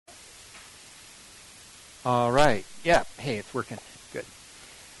All right. Yeah. Hey, it's working. Good.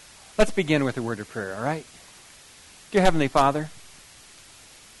 Let's begin with a word of prayer, all right? Dear Heavenly Father,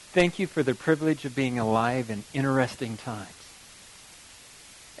 thank you for the privilege of being alive in interesting times.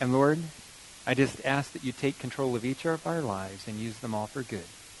 And Lord, I just ask that you take control of each of our lives and use them all for good.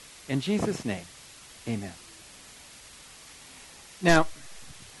 In Jesus' name, amen. Now,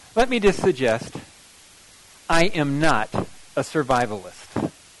 let me just suggest, I am not a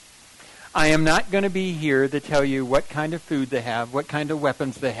survivalist. I am not going to be here to tell you what kind of food they have, what kind of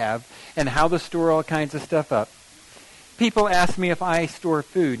weapons they have, and how to store all kinds of stuff up. People ask me if I store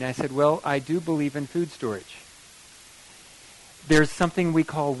food, and I said, well, I do believe in food storage. There's something we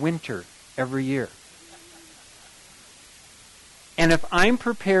call winter every year. And if I'm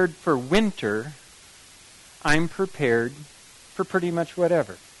prepared for winter, I'm prepared for pretty much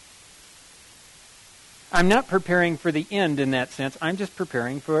whatever. I'm not preparing for the end in that sense. I'm just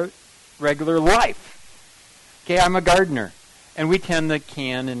preparing for regular life. Okay, I'm a gardener, and we tend to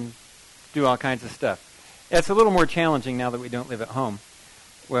can and do all kinds of stuff. It's a little more challenging now that we don't live at home.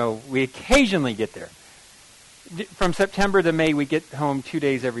 Well, we occasionally get there. From September to May, we get home 2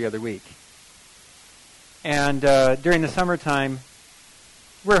 days every other week. And during the summertime,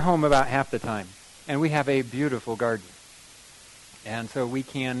 we're home about half the time. And we have a beautiful garden. And so we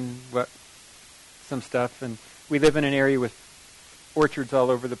can some stuff. And we live in an area with orchards all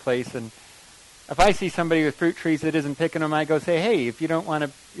over the place. And if I see somebody with fruit trees that isn't picking them, I go say, hey, if you're not going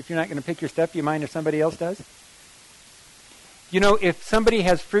to pick your stuff, do you mind if somebody else does? You know, if somebody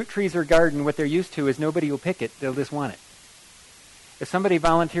has fruit trees or garden, what they're used to is nobody will pick it. They'll just want it. If somebody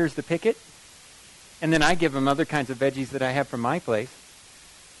volunteers to pick it, and then I give them other kinds of veggies that I have from my place,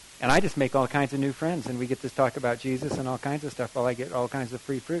 and I just make all kinds of new friends, and we get to talk about Jesus and all kinds of stuff while I get all kinds of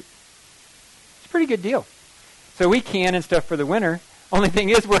free fruit. It's a pretty good deal. So we can and stuff for the winter. Only thing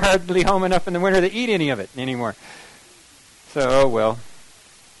is we're hardly home enough in the winter to eat any of it anymore. So, oh well.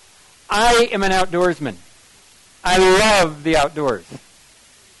 I am an outdoorsman. I love the outdoors.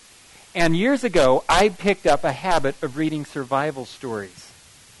 And years ago, I picked up a habit of reading survival stories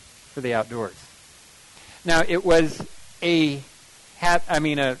for the outdoors. Now, it was a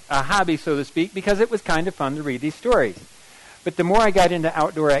hobby, so to speak, because it was kind of fun to read these stories. But the more I got into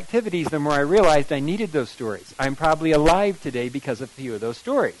outdoor activities, the more I realized I needed those stories. I'm probably alive today because of a few of those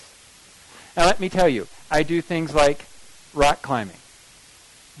stories. Now, let me tell you, I do things like rock climbing,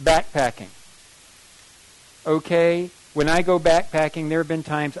 backpacking. Okay, when I go backpacking, there have been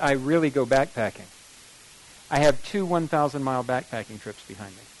times I really go backpacking. I have 2 1,000-mile backpacking trips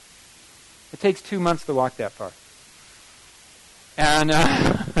behind me. It takes 2 months to walk that far. And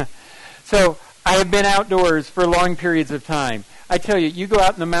so I have been outdoors for long periods of time. I tell you, you go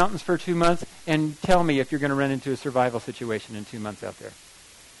out in the mountains for 2 months and tell me if you're going to run into a survival situation in 2 months out there.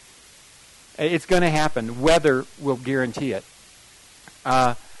 It's going to happen. Weather will guarantee it.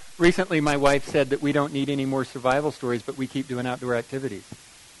 Recently, my wife said that we don't need any more survival stories, but we keep doing outdoor activities.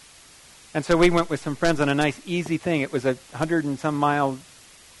 And so we went with some friends on a nice, easy thing. It was a 100-and-some mile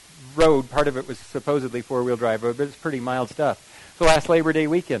road. Part of it was supposedly four-wheel drive road, but it's pretty mild stuff. So last Labor Day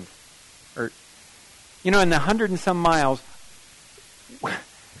weekend, in the 100-and-some miles,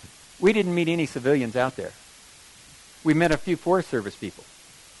 we didn't meet any civilians out there. We met a few Forest Service people.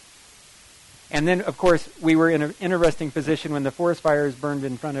 And then, of course, we were in an interesting position when the forest fires burned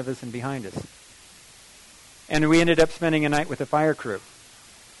in front of us and behind us. And we ended up spending a night with a fire crew.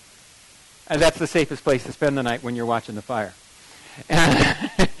 And that's the safest place to spend the night when you're watching the fire.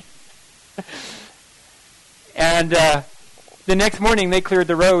 And the next morning, they cleared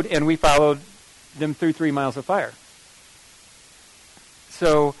the road, and we followed them through 3 miles of fire.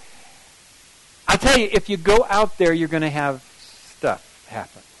 So, I'll tell you, if you go out there, you're going to have stuff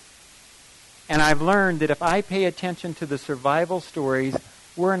happen. And I've learned that if I pay attention to the survival stories,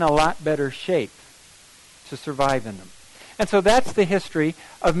 we're in a lot better shape to survive in them. And so that's the history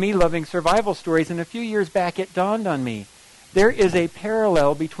of me loving survival stories. And a few years back, it dawned on me, there is a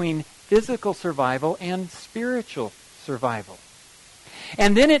parallel between physical survival and spiritual survival.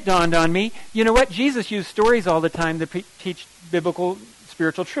 And then it dawned on me, you know what? Jesus used stories all the time to teach biblical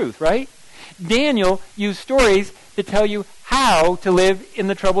spiritual truth, right? Daniel used stories to tell you how to live in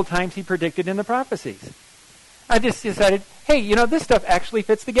the troubled times he predicted in the prophecies. I just decided, hey, this stuff actually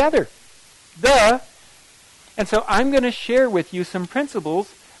fits together. Duh. And so I'm going to share with you some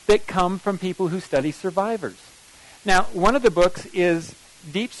principles that come from people who study survivors. Now, one of the books is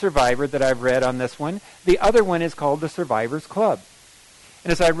Deep Survivor that I've read on this one. The other one is called The Survivor's Club.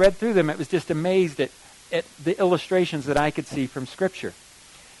 And as I read through them, it was just amazed at the illustrations that I could see from Scripture.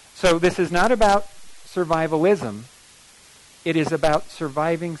 So this is not about survivalism. It is about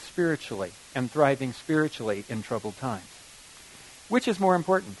surviving spiritually and thriving spiritually in troubled times. Which is more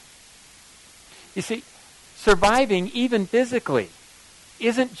important? You see, surviving even physically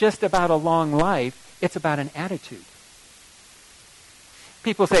isn't just about a long life, it's about an attitude.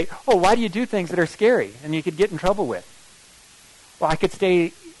 People say, oh, why do you do things that are scary and you could get in trouble with? Well, I could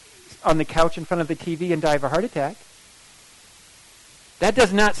stay on the couch in front of the TV and die of a heart attack. That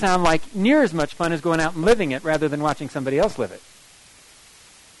does not sound like near as much fun as going out and living it rather than watching somebody else live it.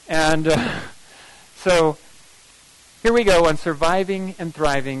 And so here we go on surviving and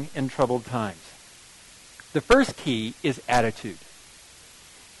thriving in troubled times. The first key is attitude.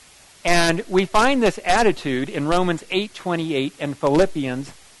 And we find this attitude in Romans 8:28 and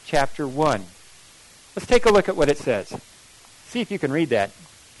Philippians chapter 1. Let's take a look at what it says. See if you can read that.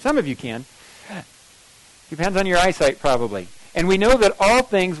 Some of you can. Depends on your eyesight probably. And we know that all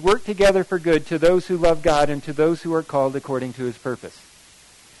things work together for good to those who love God and to those who are called according to his purpose.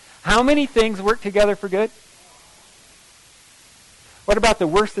 How many things work together for good? What about the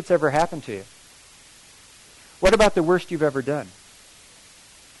worst that's ever happened to you? What about the worst you've ever done?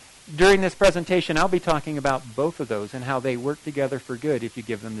 During this presentation, I'll be talking about both of those and how they work together for good if you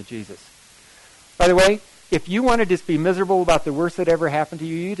give them to Jesus. By the way, if you want to just be miserable about the worst that ever happened to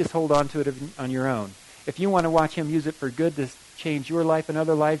you, you just hold on to it on your own. If you want to watch him use it for good to change your life and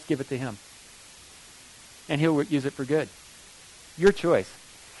other lives, give it to him. And he'll use it for good. Your choice.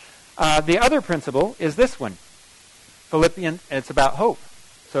 The other principle is this one. Philippians, it's about hope.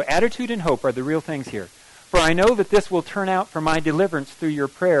 So attitude and hope are the real things here. For I know that this will turn out for my deliverance through your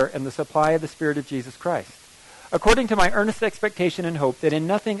prayer and the supply of the Spirit of Jesus Christ. According to my earnest expectation and hope that in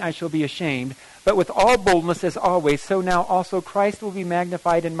nothing I shall be ashamed, but with all boldness as always, so now also Christ will be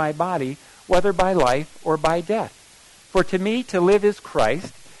magnified in my body, whether by life or by death. For to me to live is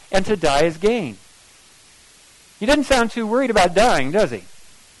Christ, and to die is gain. He doesn't sound too worried about dying, does he?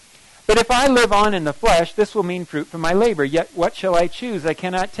 But if I live on in the flesh, this will mean fruit from my labor. Yet what shall I choose? I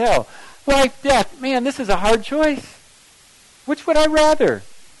cannot tell. Life, death. Man, this is a hard choice. Which would I rather?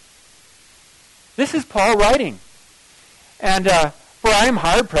 This is Paul writing. And for I am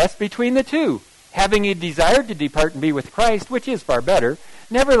hard pressed between the two, having a desire to depart and be with Christ, which is far better.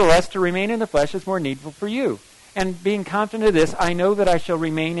 Nevertheless, to remain in the flesh is more needful for you. And being confident of this, I know that I shall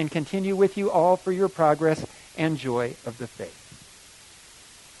remain and continue with you all for your progress and joy of the faith.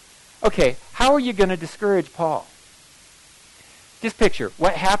 Okay, how are you going to discourage Paul? Just picture,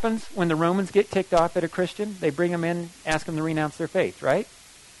 what happens when the Romans get ticked off at a Christian? They bring him in, ask him to renounce their faith, right?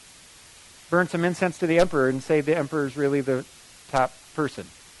 Burn some incense to the emperor and say the emperor is really the top person.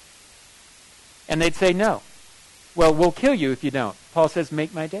 And they'd say no. Well, we'll kill you if you don't. Paul says,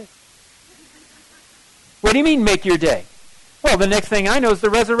 make my day. What do you mean, make your day? Well, the next thing I know is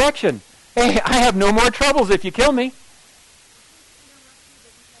the resurrection. Hey, I have no more troubles if you kill me.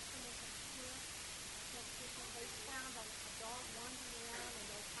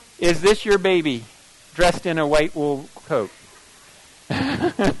 Is this your baby dressed in a white wool coat?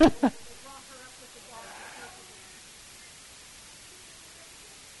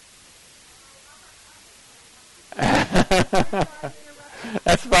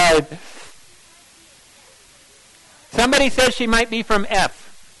 That's fine. Somebody says she might be from F.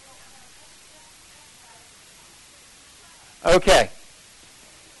 Okay.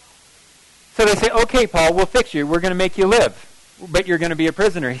 So they say, okay, Paul, we'll fix you. We're going to make you live. But you're going to be a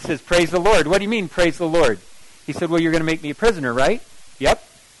prisoner. He says, praise the Lord. What do you mean, praise the Lord? He said, well, you're going to make me a prisoner, right? Yep.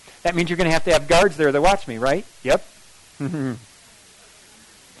 That means you're going to have guards there that watch me, right? Yep.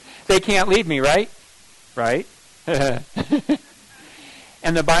 They can't leave me, right? Right?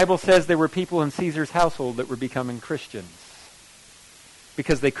 And the Bible says there were people in Caesar's household that were becoming Christians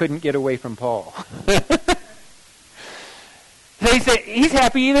because they couldn't get away from Paul. So he said, he's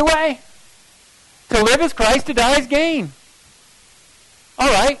happy either way. To live is Christ, to die is gain. All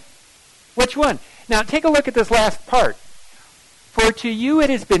right. Which one? Now take a look at this last part. For to you it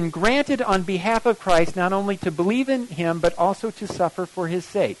has been granted on behalf of Christ not only to believe in him, but also to suffer for his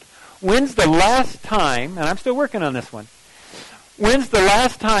sake. When's the last time, and I'm still working on this one, when's the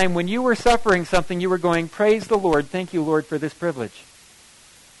last time when you were suffering something you were going, praise the Lord, thank you, Lord, for this privilege?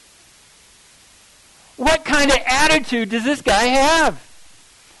 What kind of attitude does this guy have?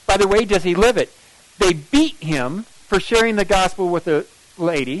 By the way, does he live it? They beat him for sharing the gospel with a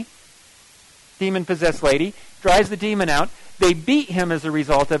lady, demon-possessed lady, drives the demon out. They beat him as a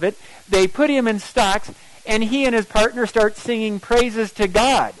result of it. They put him in stocks, and he and his partner start singing praises to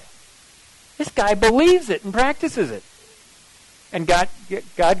God. This guy believes it and practices it. And God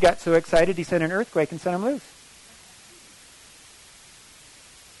got so excited, he sent an earthquake and sent him loose.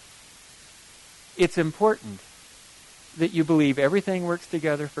 It's important that you believe everything works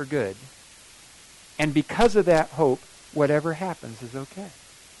together for good. And because of that hope, whatever happens is okay.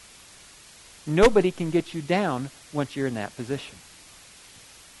 Nobody can get you down once you're in that position.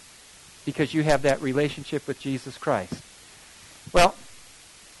 Because you have that relationship with Jesus Christ. Well,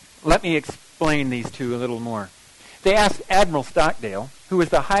 let me explain these two a little more. They asked Admiral Stockdale, who was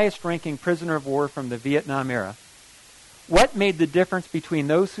the highest-ranking prisoner of war from the Vietnam era, what made the difference between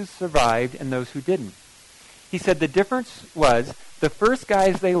those who survived and those who didn't. He said the difference was the first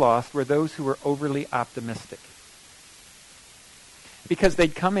guys they lost were those who were overly optimistic. Because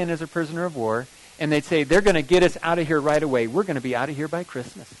they'd come in as a prisoner of war, and they'd say, they're going to get us out of here right away. We're going to be out of here by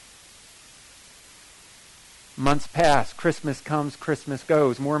Christmas. Months pass, Christmas comes, Christmas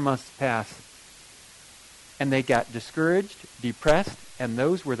goes, more months pass. And they got discouraged, depressed, and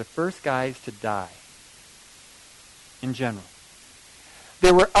those were the first guys to die in general.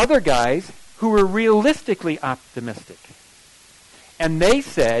 There were other guys who were realistically optimistic. And they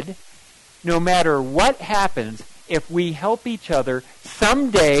said, no matter what happens, if we help each other,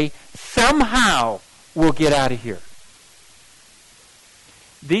 someday, somehow, we'll get out of here.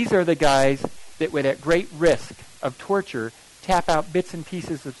 These are the guys that would, at great risk of torture, tap out bits and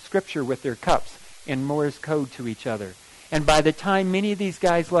pieces of Scripture with their cups in Morse code to each other. And by the time many of these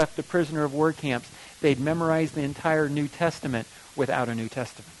guys left the prisoner of war camps, they'd memorized the entire New Testament without a New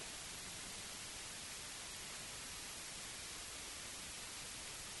Testament.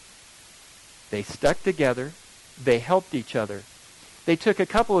 They stuck together. They helped each other. They took a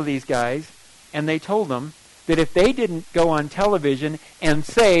couple of these guys and they told them that if they didn't go on television and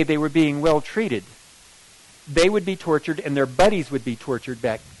say they were being well treated, they would be tortured and their buddies would be tortured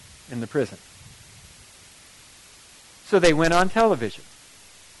back in the prison. So they went on television.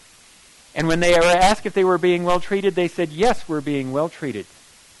 And when they were asked if they were being well treated, they said, yes, we're being well treated.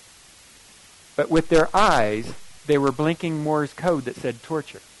 But with their eyes, they were blinking Morse code that said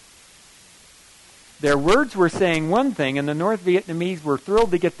torture. Their words were saying one thing, and the North Vietnamese were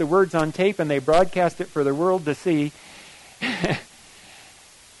thrilled to get the words on tape, and they broadcast it for the world to see.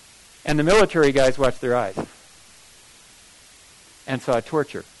 And the military guys watched their eyes and saw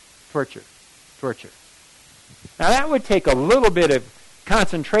torture, torture, torture. Now that would take a little bit of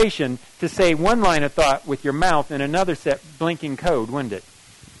concentration to say one line of thought with your mouth and another set blinking code, wouldn't it?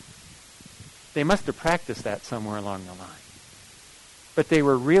 They must have practiced that somewhere along the line. But they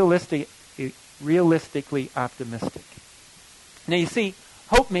were realistically optimistic. Now you see,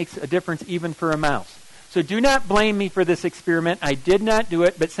 hope makes a difference even for a mouse. So do not blame me for this experiment. I did not do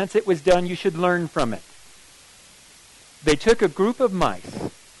it, but since it was done, you should learn from it. They took a group of mice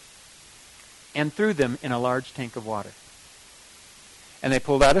and threw them in a large tank of water. And they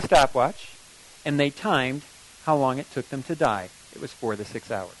pulled out a stopwatch, and they timed how long it took them to die. It was 4 to 6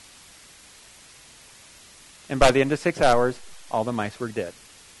 hours. And by the end of 6 hours, all the mice were dead.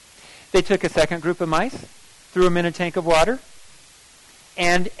 They took a second group of mice, threw them in a tank of water,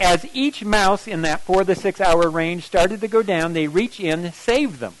 and as each mouse in that 4 to 6 hour range started to go down, they reach in,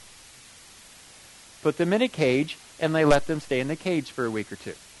 save them, put them in a cage, and they let them stay in the cage for a week or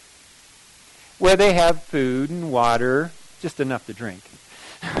two, where they have food and water, just enough to drink,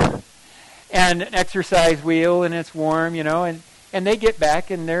 and an exercise wheel, and it's warm, and they get back,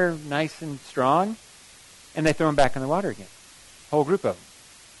 and they're nice and strong, and they throw them back in the water again, whole group of them.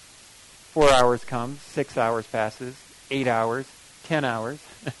 4 hours comes, 6 hours passes, 8 hours, 10 hours,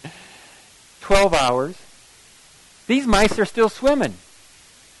 12 hours. These mice are still swimming.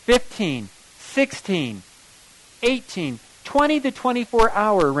 15, 16, 18, 20 to 24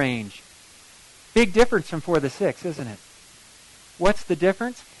 hour range. Big difference from 4 to 6, isn't it? What's the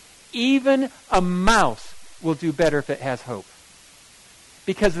difference? Even a mouse will do better if it has hope.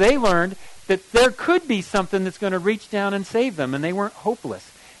 Because they learned that there could be something that's going to reach down and save them, and they weren't hopeless.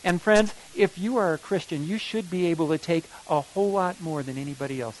 And friends, if you are a Christian, you should be able to take a whole lot more than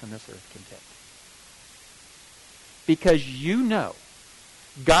anybody else on this earth can take. Because you know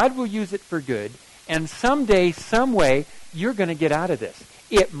God will use it for good, and someday, some way, you're going to get out of this.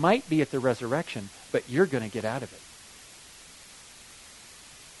 It might be at the resurrection, but you're going to get out of it.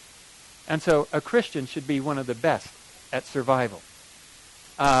 And so a Christian should be one of the best at survival.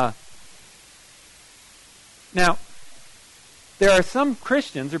 Now, there are some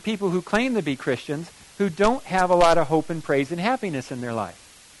Christians, or people who claim to be Christians, who don't have a lot of hope and praise and happiness in their life.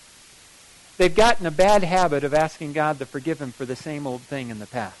 They've gotten a bad habit of asking God to forgive them for the same old thing in the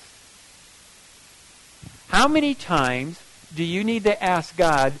past. How many times do you need to ask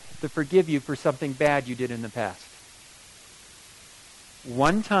God to forgive you for something bad you did in the past?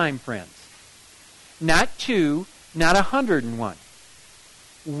 One time, friends. Not 2, not 101.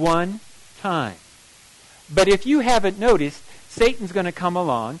 One time. But if you haven't noticed, Satan's going to come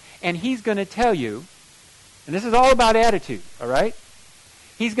along and he's going to tell you, and this is all about attitude, all right?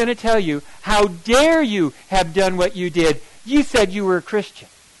 He's going to tell you, how dare you have done what you did? You said you were a Christian.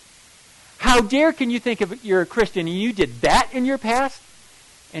 How dare can you think of you're a Christian and you did that in your past?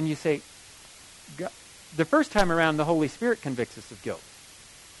 And you say, the first time around, the Holy Spirit convicts us of guilt.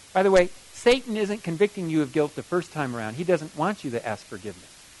 By the way, Satan isn't convicting you of guilt the first time around. He doesn't want you to ask forgiveness.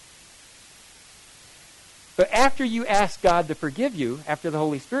 But after you ask God to forgive you, after the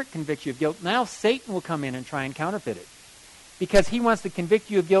Holy Spirit convicts you of guilt, now Satan will come in and try and counterfeit it. Because he wants to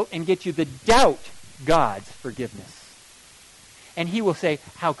convict you of guilt and get you to doubt God's forgiveness. And he will say,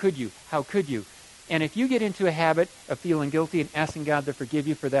 how could you? How could you? And if you get into a habit of feeling guilty and asking God to forgive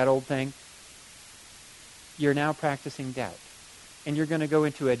you for that old thing, you're now practicing doubt. And you're going to go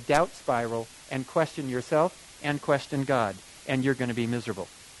into a doubt spiral and question yourself and question God. And you're going to be miserable.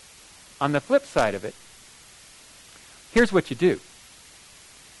 On the flip side of it, here's what you do.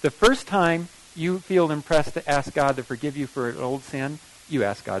 The first time you feel impressed to ask God to forgive you for an old sin, you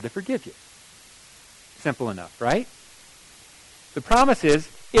ask God to forgive you. Simple enough, right? The promise is,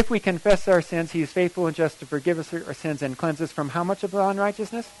 if we confess our sins, he is faithful and just to forgive us our sins and cleanse us from how much of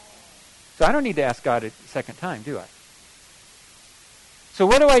unrighteousness? So I don't need to ask God a second time, do I? So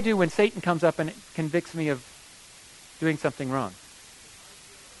what do I do when Satan comes up and convicts me of doing something wrong?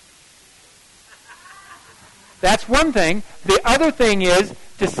 That's one thing. The other thing is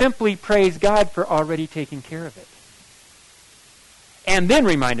to simply praise God for already taking care of it. And then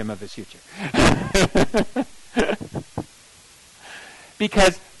remind him of his future.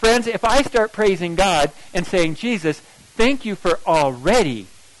 Because, friends, if I start praising God and saying, Jesus, thank you for already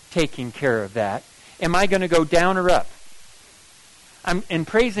taking care of that, am I going to go down or up? In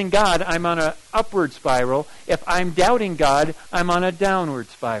praising God, I'm on an upward spiral. If I'm doubting God, I'm on a downward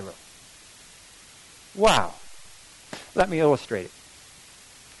spiral. Wow. Let me illustrate it.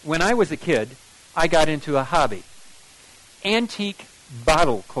 When I was a kid, I got into a hobby. Antique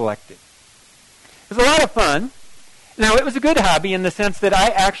bottle collecting. It was a lot of fun. Now, it was a good hobby in the sense that I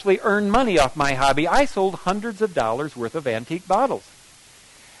actually earned money off my hobby. I sold hundreds of dollars worth of antique bottles.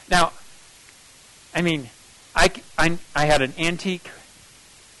 Now, I mean, I had an antique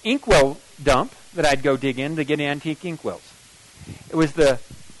inkwell dump that I'd go dig in to get antique inkwells. It was the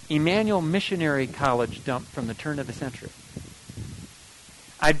Emmanuel Missionary College dump from the turn of the century.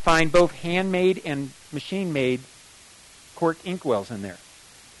 I'd find both handmade and machine-made cork inkwells in there,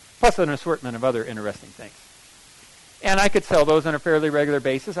 plus an assortment of other interesting things. And I could sell those on a fairly regular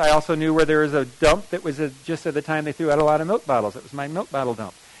basis. I also knew where there was a dump that was just at the time they threw out a lot of milk bottles. It was my milk bottle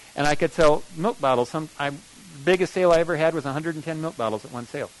dump. And I could sell milk bottles. The biggest sale I ever had was 110 milk bottles at one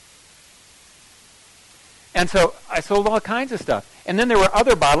sale. And so I sold all kinds of stuff. And then there were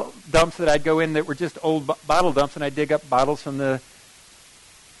other bottle dumps that I'd go in that were just old bottle dumps, and I'd dig up bottles from the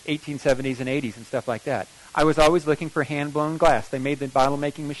 1870s and 80s and stuff like that. I was always looking for hand-blown glass. They made the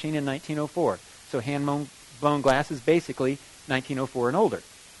bottle-making machine in 1904. So hand-blown glass is basically 1904 and older.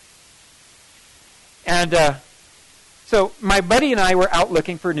 And so my buddy and I were out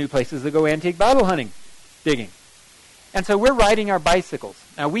looking for new places to go antique bottle hunting, digging. And so we're riding our bicycles.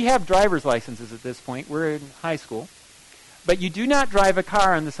 Now, we have driver's licenses at this point. We're in high school. But you do not drive a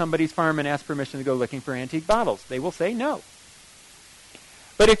car onto somebody's farm and ask permission to go looking for antique bottles. They will say no.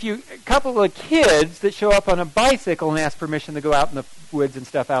 But if a couple of kids that show up on a bicycle and ask permission to go out in the woods and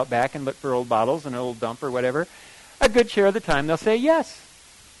stuff out back and look for old bottles and an old dump or whatever, a good share of the time they'll say yes.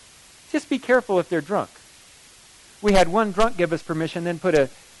 Just be careful if they're drunk. We had one drunk give us permission, then put a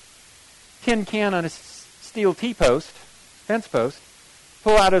tin can on a steel T-post, fence post,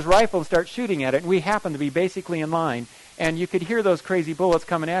 pull out his rifle and start shooting at it, and we happened to be basically in line, and you could hear those crazy bullets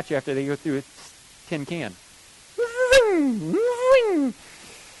coming at you after they go through a tin can. Zing! Zing!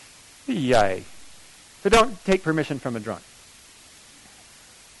 Yay. So don't take permission from a drunk.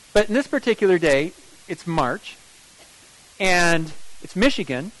 But in this particular day, it's March, and it's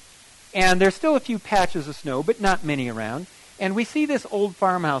Michigan, and there's still a few patches of snow, but not many around. And we see this old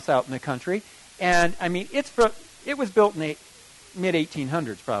farmhouse out in the country, and I mean, it was built in the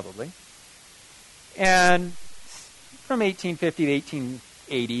mid-1800s probably, and from 1850 to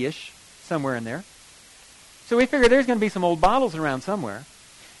 1880-ish, somewhere in there. So we figure there's going to be some old bottles around somewhere.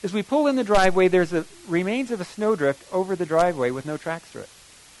 As we pull in the driveway, there's remains of a snowdrift over the driveway with no tracks through it.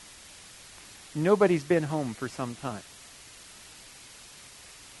 Nobody's been home for some time.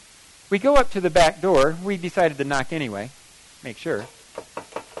 We go up to the back door. We decided to knock anyway, make sure.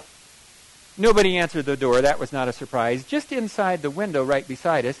 Nobody answered the door. That was not a surprise. Just inside the window right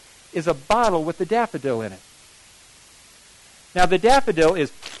beside us is a bottle with the daffodil in it. Now, the daffodil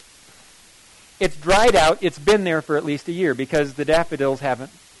is... It's dried out. It's been there for at least a year because the daffodils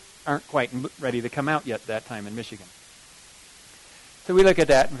aren't quite ready to come out yet that time in Michigan. So we look at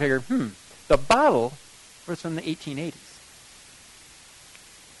that and figure, the bottle was from the 1880s.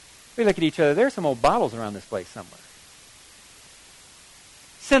 We look at each other. There's some old bottles around this place somewhere.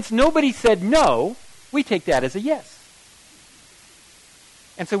 Since nobody said no, we take that as a yes.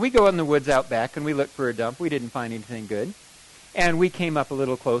 And so we go in the woods out back and we look for a dump. We didn't find anything good. And we came up a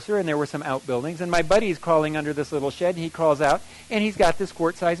little closer and there were some outbuildings. And my buddy's crawling under this little shed and he crawls out and he's got this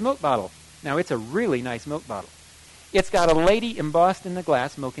quart-sized milk bottle. Now it's a really nice milk bottle. It's got a lady embossed in the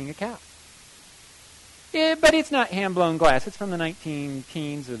glass milking a cow. But it's not hand-blown glass. It's from the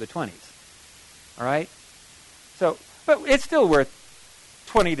 19-teens or the 20s. All right? So, but it's still worth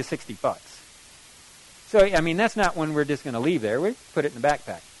 $20 to $60. So, I mean, that's not one we're just going to leave there. We put it in the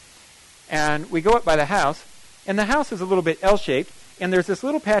backpack. And we go up by the house, and the house is a little bit L-shaped, and there's this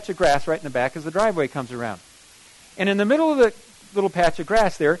little patch of grass right in the back as the driveway comes around. And in the middle of the little patch of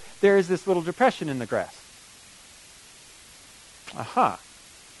grass there is this little depression in the grass. Aha.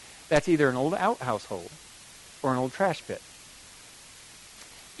 That's either an old outhouse hole or an old trash pit.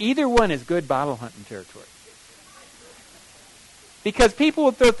 Either one is good bottle hunting territory. Because people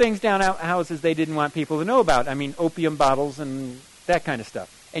would throw things down outhouses they didn't want people to know about. I mean, opium bottles and that kind of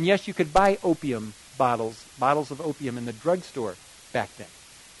stuff. And yes, you could buy opium bottles of opium in the drugstore back then.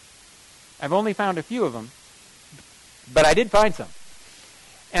 I've only found a few of them, but I did find some.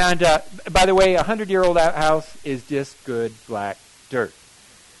 And by the way, a 100-year-old outhouse is just good black dirt.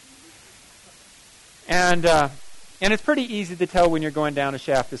 And it's pretty easy to tell when you're going down a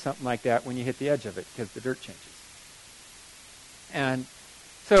shaft or something like that when you hit the edge of it because the dirt changes. And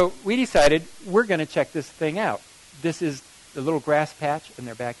so we decided we're going to check this thing out. This is the little grass patch in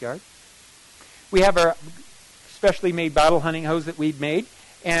their backyard. We have our specially made bottle hunting hose that we've made,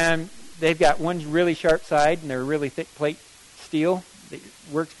 and they've got one really sharp side, and they're really thick plate steel. It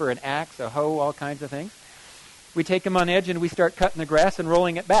works for an axe, a hoe, all kinds of things. We take them on edge, and we start cutting the grass and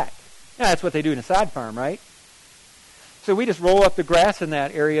rolling it back. Now, that's what they do in a sod farm, right? So we just roll up the grass in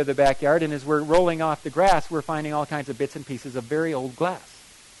that area of the backyard, and as we're rolling off the grass, we're finding all kinds of bits and pieces of very old glass.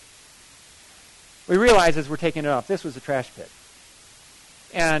 We realize as we're taking it off, this was a trash pit.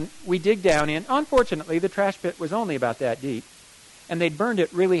 And we dig down in. Unfortunately, the trash pit was only about that deep, and they'd burned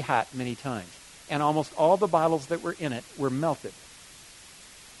it really hot many times. And almost all the bottles that were in it were melted.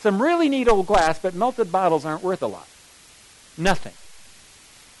 Some really neat old glass, but melted bottles aren't worth a lot. Nothing.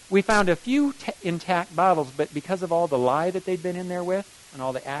 We found a few intact bottles, but because of all the lye that they'd been in there with and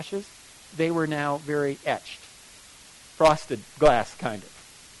all the ashes, they were now very etched. Frosted glass, kind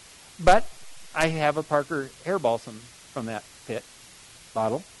of. But I have a Parker hair balsam from that pit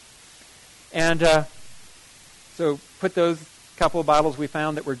bottle. And so put those couple of bottles we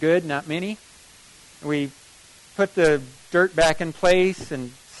found that were good, not many. We put the dirt back in place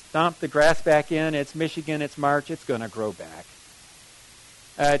and stomped the grass back in. It's Michigan, it's March, it's going to grow back.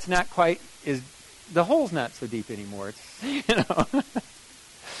 It's not quite the hole's not so deep anymore. It's,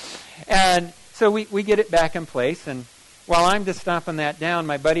 And so we get it back in place, and while I'm just stomping that down,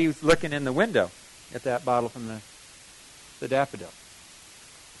 my buddy was looking in the window at that bottle from the daffodil.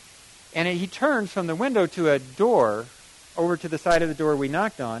 And he turns from the window to a door over to the side of the door we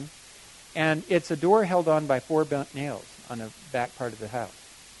knocked on, and it's a door held on by 4 bent nails on the back part of the house.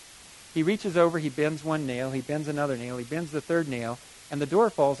 He reaches over, he bends one nail, he bends another nail, he bends the third nail, and the door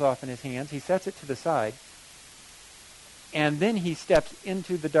falls off in his hands. He sets it to the side, and then he steps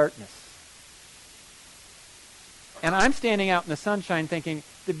into the darkness. And I'm standing out in the sunshine thinking,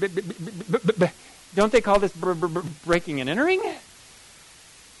 don't they call this breaking and entering?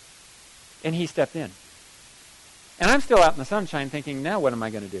 And he stepped in. And I'm still out in the sunshine thinking, now what am I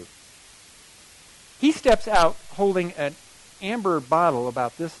going to do? He steps out holding an amber bottle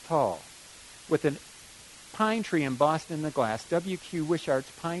about this tall with a pine tree embossed in the glass, W.Q.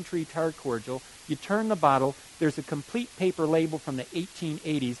 Wishart's Pine Tree Tar Cordial. You turn the bottle, there's a complete paper label from the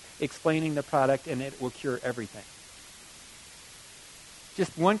 1880s explaining the product, and it will cure everything.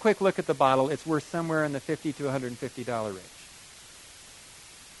 Just one quick look at the bottle, it's worth somewhere in the $50 to $150 range.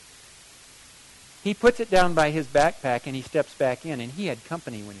 He puts it down by his backpack, and he steps back in, and he had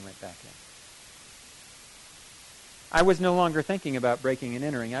company when he went back in. I was no longer thinking about breaking and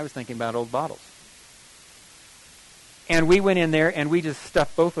entering. I was thinking about old bottles. And we went in there, and we just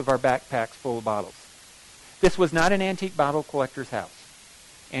stuffed both of our backpacks full of bottles. This was not an antique bottle collector's house.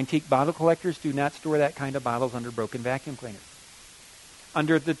 Antique bottle collectors do not store that kind of bottles under broken vacuum cleaners,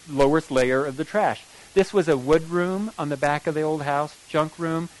 under the lowest layer of the trash. This was a wood room on the back of the old house, junk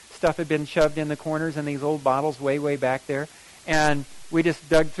room. Stuff had been shoved in the corners in these old bottles way, way back there. And We just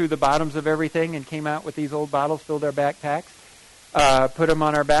dug through the bottoms of everything and came out with these old bottles, filled our backpacks, put them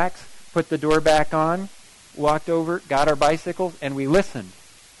on our backs, put the door back on, walked over, got our bicycles, and we listened.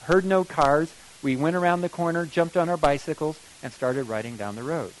 Heard no cars. We went around the corner, jumped on our bicycles, and started riding down the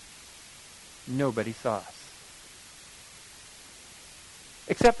road. Nobody saw us.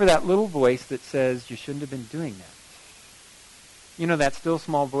 Except for that little voice that says, you shouldn't have been doing that. You know that still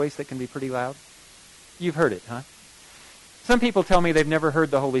small voice that can be pretty loud? You've heard it, huh? Some people tell me they've never heard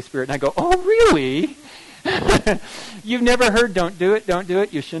the Holy Spirit, and I go, oh, really? You've never heard, don't do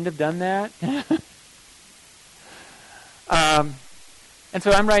it, you shouldn't have done that? And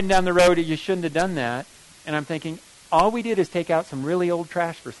so I'm riding down the road, you shouldn't have done that, and I'm thinking, all we did is take out some really old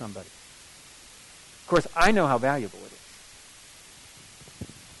trash for somebody. Of course, I know how valuable it is.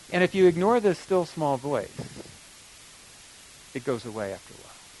 And if you ignore the still small voice, it goes away after a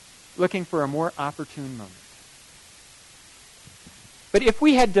while. Looking for a more opportune moment. But if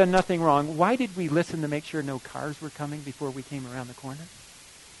we had done nothing wrong, why did we listen to make sure no cars were coming before we came around the corner?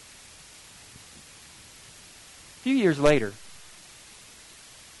 A few years later,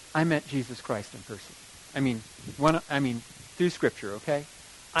 I met Jesus Christ in person. Through Scripture, okay?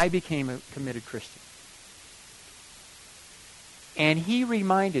 I became a committed Christian. And he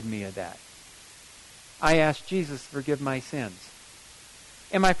reminded me of that. I asked Jesus to forgive my sins.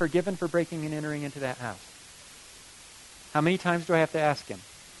 Am I forgiven for breaking and entering into that house? How many times do I have to ask him?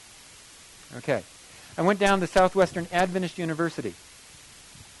 Okay. I went down to Southwestern Adventist University.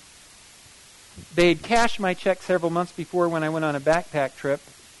 They'd cashed my check several months before when I went on a backpack trip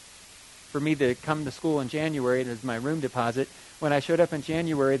for me to come to school in January as my room deposit. When I showed up in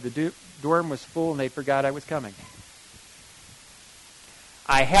January, the dorm was full and they forgot I was coming.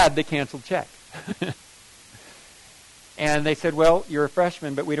 I had the canceled check. And they said, well, you're a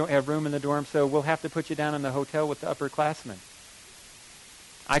freshman, but we don't have room in the dorm, so we'll have to put you down in the hotel with the upperclassmen.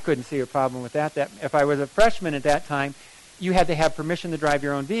 I couldn't see a problem with that. If I was a freshman at that time, you had to have permission to drive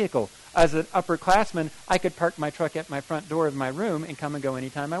your own vehicle. As an upperclassman, I could park my truck at my front door of my room and come and go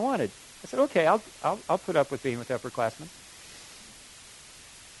anytime I wanted. I said, okay, I'll put up with being with upperclassmen.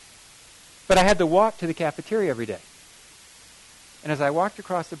 But I had to walk to the cafeteria every day. And as I walked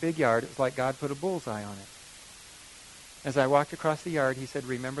across the big yard, it was like God put a bullseye on it. As I walked across the yard, he said,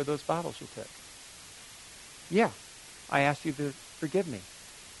 remember those bottles you took? Yeah, I asked you to forgive me.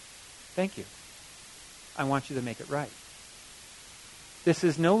 Thank you. I want you to make it right. This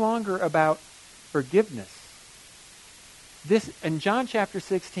is no longer about forgiveness. This, in John chapter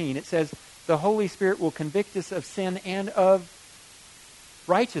 16, it says, the Holy Spirit will convict us of sin and of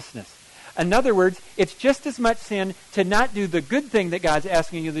righteousness. In other words, it's just as much sin to not do the good thing that God's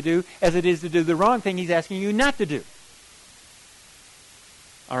asking you to do as it is to do the wrong thing he's asking you not to do.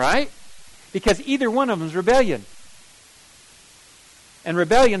 All right? Because either one of them is rebellion. And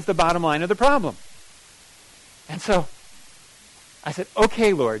rebellion's the bottom line of the problem. And so I said,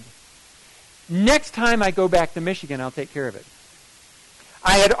 okay, Lord, next time I go back to Michigan, I'll take care of it.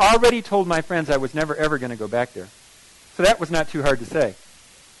 I had already told my friends I was never, ever going to go back there. So that was not too hard to say.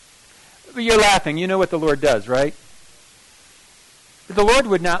 But you're laughing. You know what the Lord does, right? But the Lord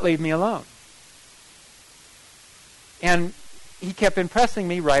would not leave me alone. And he kept impressing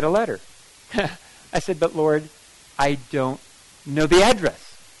me, write a letter. I said, but Lord, I don't know the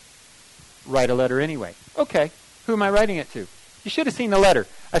address. Write a letter anyway. Okay, who am I writing it to? You should have seen the letter.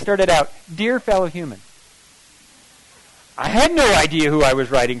 I started out, Dear Fellow Human. I had no idea who I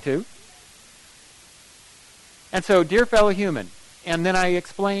was writing to. And so, Dear Fellow Human. And then I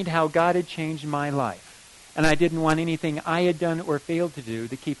explained how God had changed my life. And I didn't want anything I had done or failed to do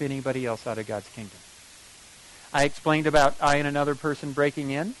to keep anybody else out of God's kingdom. I explained about I and another person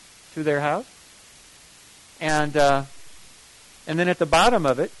breaking in to their house. And then at the bottom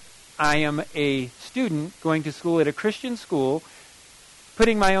of it, I am a student going to school at a Christian school,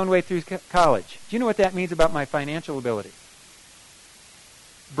 putting my own way through college. Do you know what that means about my financial ability?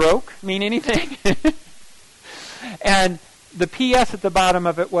 Broke mean anything? And the P.S. at the bottom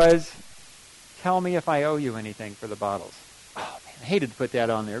of it was, tell me if I owe you anything for the bottles. Oh, man, I hated to put that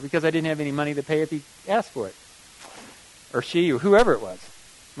on there because I didn't have any money to pay if he asked for it. Or she, or whoever it was,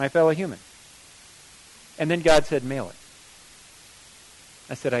 my fellow human. And then God said, mail it.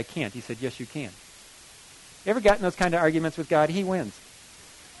 I said, I can't. He said, yes, you can. You ever gotten those kind of arguments with God? He wins.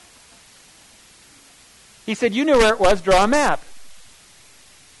 He said, you knew where it was, draw a map.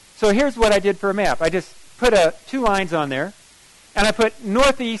 So here's what I did for a map. I just put 2 lines on there, and I put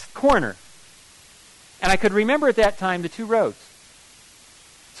northeast corner. And I could remember at that time the 2 roads.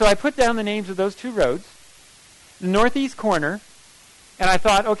 So I put down the names of those 2 roads, the northeast corner, and I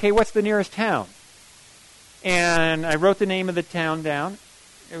thought, okay, what's the nearest town? And I wrote the name of the town down.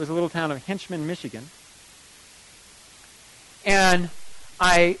 It was a little town of Henchman, Michigan. And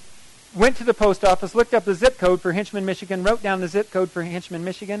I went to the post office, looked up the zip code for Henchman, Michigan, wrote down the zip code for Henchman,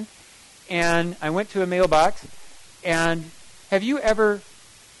 Michigan, and I went to a mailbox. And have you ever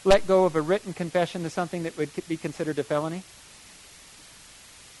let go of a written confession to something that would be considered a felony?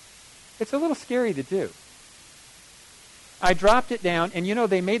 It's a little scary to do. I dropped it down, and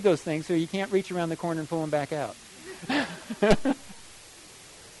they made those things so you can't reach around the corner and pull them back out.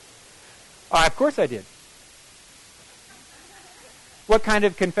 Of course I did. What kind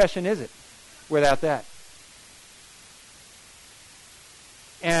of confession is it without that?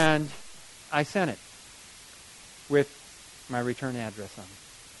 And I sent it with my return address on it.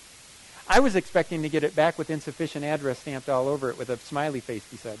 I was expecting to get it back with insufficient address stamped all over it with a smiley face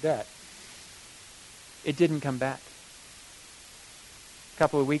beside that. It didn't come back. A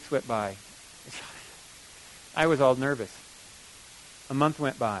couple of weeks went by. I was all nervous. A month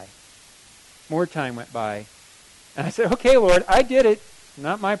went by. More time went by. And I said, okay, Lord, I did it.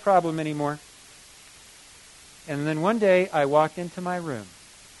 Not my problem anymore. And then one day I walked into my room.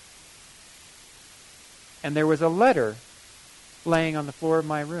 And there was a letter laying on the floor of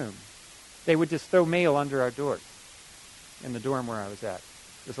my room. They would just throw mail under our doors in the dorm where I was at,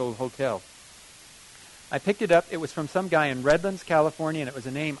 this old hotel. I picked it up. It was from some guy in Redlands, California, and it was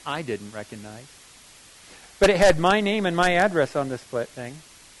a name I didn't recognize. But it had my name and my address on this thing.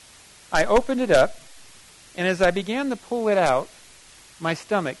 I opened it up, and as I began to pull it out, my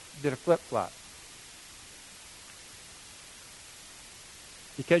stomach did a flip-flop.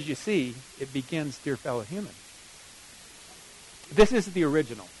 Because you see, it begins, dear fellow human. This is the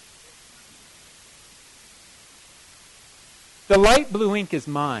original. The light blue ink is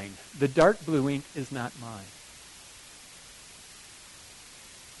mine. The dark blue ink is not mine.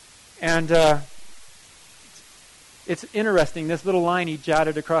 And it's interesting, this little line he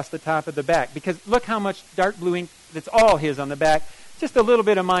jotted across the top of the back. Because look how much dark blue ink, that's all his on the back. Just a little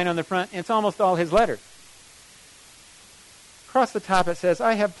bit of mine on the front, and it's almost all his letter. Across the top it says,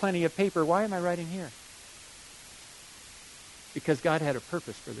 I have plenty of paper. Why am I writing here? Because God had a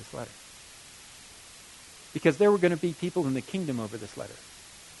purpose for this letter. Because there were going to be people in the kingdom over this letter.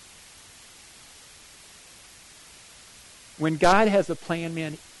 When God has a plan,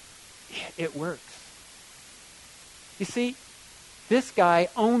 man, it works. You see, this guy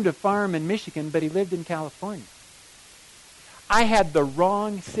owned a farm in Michigan, but he lived in California. I had the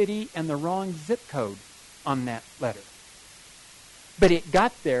wrong city and the wrong zip code on that letter. But it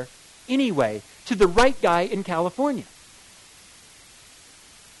got there anyway to the right guy in California.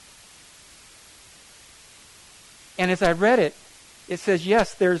 And as I read it, it says,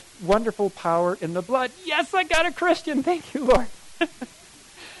 yes, there's wonderful power in the blood. Yes, I got a Christian. Thank you, Lord. And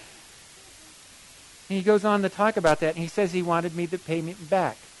he goes on to talk about that, and he says he wanted me to pay me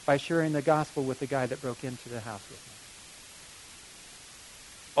back by sharing the gospel with the guy that broke into the house with me.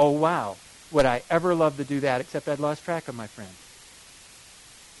 Oh, wow. Would I ever love to do that, except I'd lost track of my friend.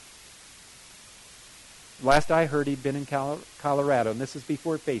 Last I heard, he'd been in Colorado, and this is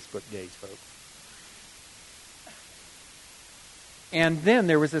before Facebook days, folks. And then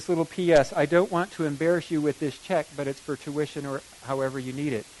there was this little P.S. I don't want to embarrass you with this check, but it's for tuition or however you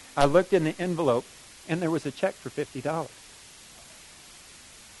need it. I looked in the envelope, and there was a check for $50.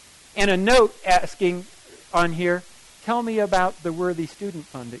 And a note asking on here, tell me about the Worthy Student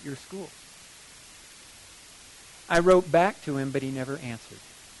Fund at your school. I wrote back to him, but he never answered.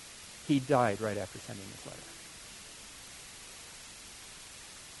 He died right after sending this letter.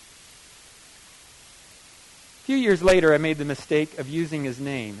 A few years later, I made the mistake of using his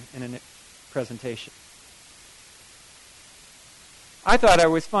name in a presentation. I thought I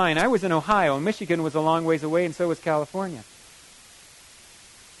was fine. I was in Ohio, and Michigan was a long ways away, and so was California.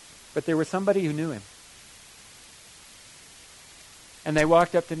 But there was somebody who knew him. And they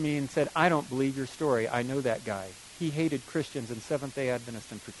walked up to me and said, I don't believe your story. I know that guy. He hated Christians and Seventh-day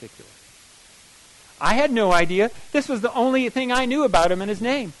Adventists in particular. I had no idea. This was the only thing I knew about him and his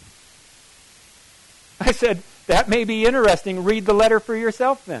name. I said, that may be interesting. Read the letter for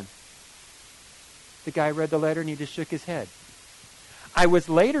yourself then. The guy read the letter and he just shook his head. I was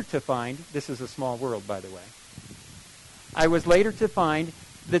later to find, this is a small world, by the way. I was later to find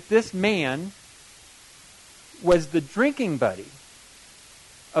that this man was the drinking buddy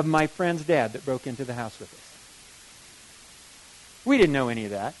of my friend's dad that broke into the house with us. We didn't know any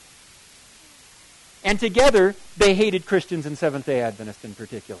of that. And together, they hated Christians and Seventh-day Adventists in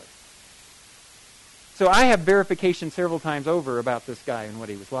particular. So I have verification several times over about this guy and what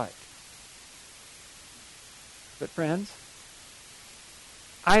he was like. But friends,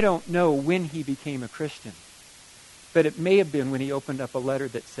 I don't know when he became a Christian. But it may have been when he opened up a letter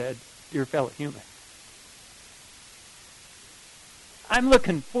that said, "Dear fellow human." I'm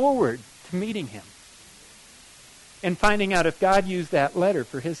looking forward to meeting him and finding out if God used that letter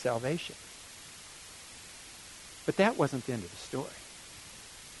for his salvation. But that wasn't the end of the story.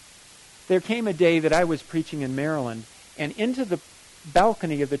 There came a day that I was preaching in Maryland, and into the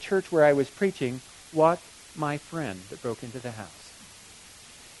balcony of the church where I was preaching walked my friend that broke into the house.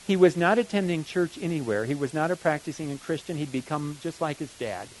 He was not attending church anywhere. He was not a practicing Christian. He'd become just like his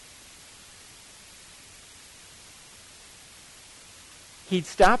dad. He'd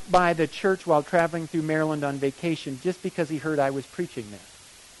stopped by the church while traveling through Maryland on vacation just because he heard I was preaching there.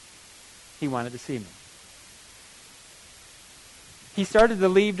 He wanted to see me. He started to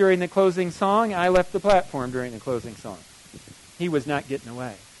leave during the closing song. I left the platform during the closing song. He was not getting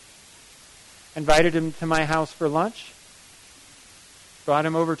away. Invited him to my house for lunch. Brought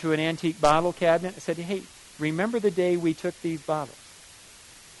him over to an antique bottle cabinet and said, "Hey, remember the day we took these bottles?"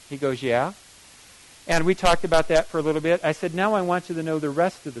 He goes, "Yeah." And we talked about that for a little bit. I said, "Now I want you to know the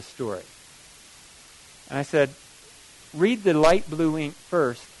rest of the story." And I said, "Read the light blue ink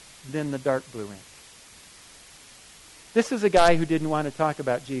first, then the dark blue ink." This is a guy who didn't want to talk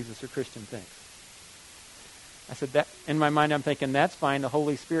about Jesus or Christian things. I said, that in my mind I'm thinking, that's fine. The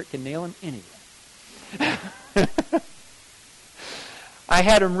Holy Spirit can nail him anyway. I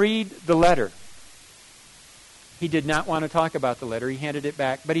had him read the letter. He did not want to talk about the letter. He handed it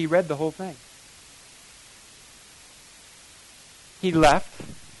back, but he read the whole thing. He left,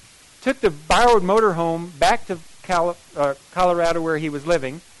 took the borrowed motorhome back to Colorado where he was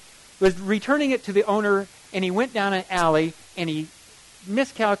living, was returning it to the owner, and he went down an alley, and he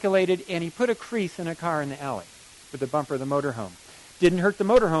miscalculated, and he put a crease in a car in the alley with the bumper of the motorhome. Didn't hurt the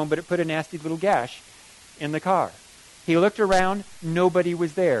motorhome, but it put a nasty little gash in the car. He looked around. Nobody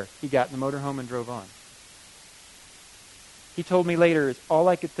was there. He got in the motorhome and drove on. He told me later, all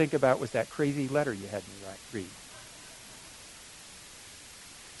I could think about was that crazy letter you had me read.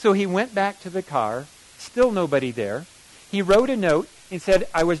 So he went back to the car. Still nobody there. He wrote a note and said,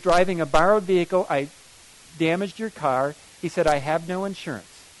 "I was driving a borrowed vehicle. I damaged your car." He said, "I have no insurance."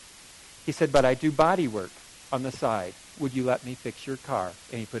 He said, "But I do body work on the side. Would you let me fix your car?"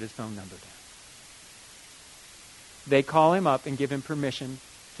 And he put his phone number down. They call him up and give him permission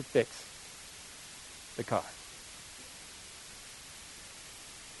to fix the car.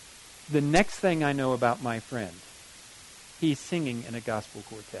 The next thing I know about my friend, he's singing in a gospel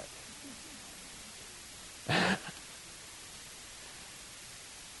quartet.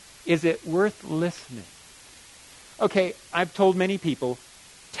 Is it worth listening? Okay, I've told many people,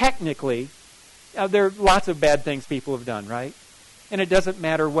 technically, there are lots of bad things people have done, right? And it doesn't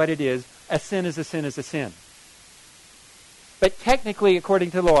matter what it is. A sin is a sin is a sin. But technically,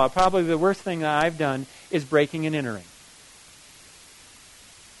 according to the law, probably the worst thing that I've done is breaking and entering.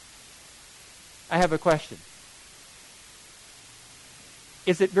 I have a question.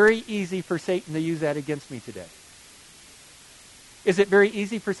 Is it very easy for Satan to use that against me today? Is it very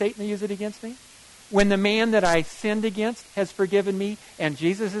easy for Satan to use it against me? When the man that I sinned against has forgiven me, and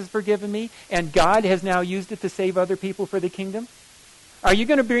Jesus has forgiven me, and God has now used it to save other people for the kingdom? Are you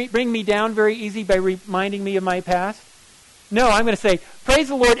going to bring me down very easy by reminding me of my past? No, I'm going to say, "Praise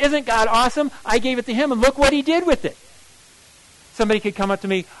the Lord, isn't God awesome? I gave it to him, and look what he did with it." Somebody could come up to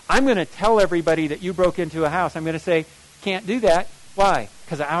me, "I'm going to tell everybody that you broke into a house." I'm going to say, "Can't do that." Why?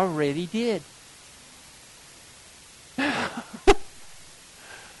 Because I already did.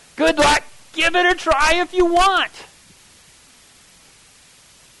 Good luck. Give it a try if you want.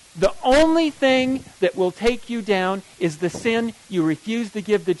 The only thing that will take you down is the sin you refuse to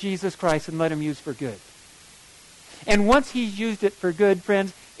give to Jesus Christ and let him use for good. And once he's used it for good,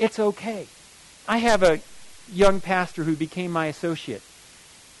 friends, it's okay. I have a young pastor who became my associate.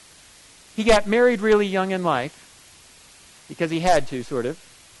 He got married really young in life because he had to, sort of.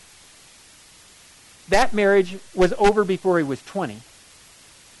 That marriage was over before he was 20.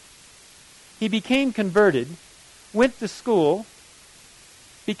 He became converted, went to school,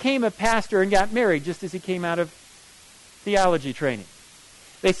 became a pastor, and got married just as he came out of theology training.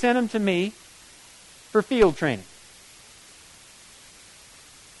 They sent him to me for field training.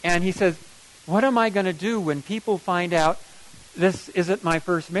 And he says, "What am I going to do when people find out this isn't my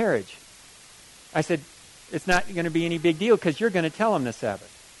first marriage?" I said, "It's not going to be any big deal because you're going to tell them the Sabbath."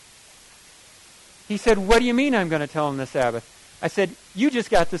 He said, "What do you mean I'm going to tell them the Sabbath?" I said, "You just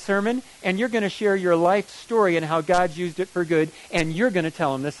got the sermon, and you're going to share your life story and how God's used it for good, and you're going to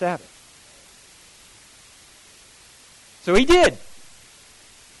tell them the Sabbath." So he did.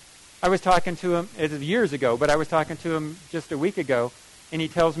 I was talking to him, it was years ago, but I was talking to him just a week ago, and he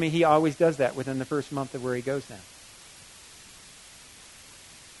tells me he always does that within the first month of where he goes now.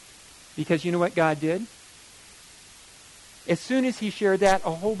 Because you know what God did? As soon as he shared that, a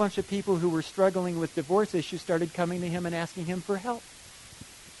whole bunch of people who were struggling with divorce issues started coming to him and asking him for help.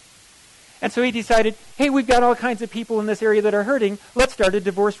 And so he decided, hey, we've got all kinds of people in this area that are hurting. Let's start a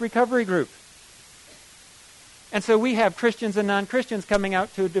divorce recovery group. And so we have Christians and non-Christians coming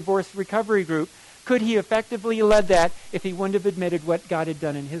out to a divorce recovery group. Could he effectively led that if he wouldn't have admitted what God had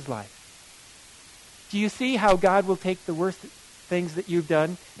done in his life? Do you see how God will take the worst things that you've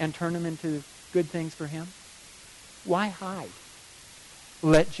done and turn them into good things for him? Why hide?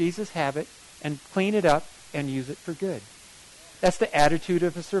 Let Jesus have it and clean it up and use it for good. That's the attitude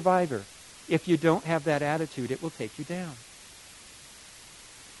of a survivor. If you don't have that attitude, it will take you down.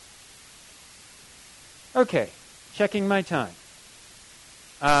 Okay, checking my time.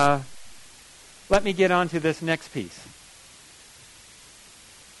 Let me get on to this next piece.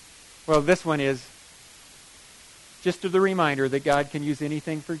 Well, this one is just the reminder that God can use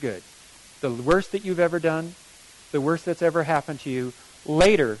anything for good. The worst that you've ever done, the worst that's ever happened to you,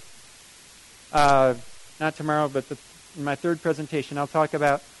 later, not tomorrow, but in my third presentation, I'll talk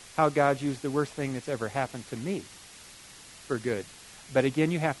about how God used the worst thing that's ever happened to me for good. But again,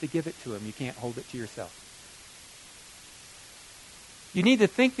 you have to give it to him. You can't hold it to yourself. You need to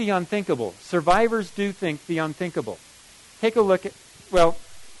think the unthinkable. Survivors do think the unthinkable. Take a look at, well,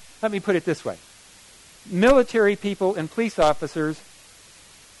 let me put it this way. Military people and police officers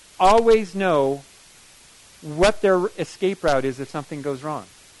always know what their escape route is if something goes wrong.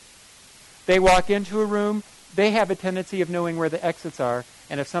 They walk into a room, they have a tendency of knowing where the exits are,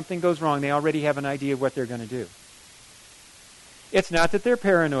 and if something goes wrong, they already have an idea of what they're going to do. It's not that they're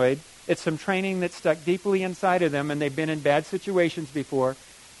paranoid. It's some training that's stuck deeply inside of them, and they've been in bad situations before.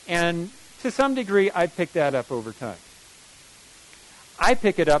 And to some degree, I've picked that up over time. I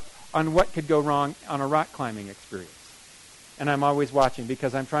pick it up on what could go wrong on a rock climbing experience. And I'm always watching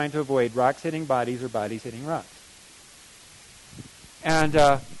because I'm trying to avoid rocks hitting bodies or bodies hitting rocks. And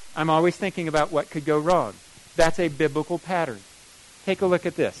I'm always thinking about what could go wrong. That's a biblical pattern. Take a look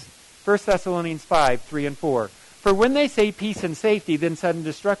at this. 1 Thessalonians 5, 3 and 4. For when they say peace and safety, then sudden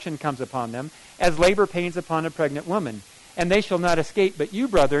destruction comes upon them, as labor pains upon a pregnant woman. And they shall not escape, but you,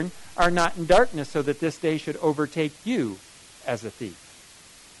 brethren, are not in darkness, so that this day should overtake you as a thief.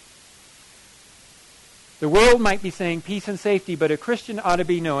 The world might be saying peace and safety, but a Christian ought to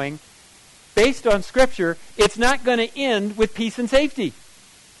be knowing, based on Scripture, it's not going to end with peace and safety.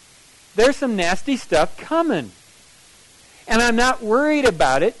 There's some nasty stuff coming. And I'm not worried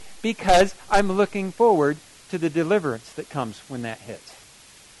about it because I'm looking forward to the deliverance that comes when that hits.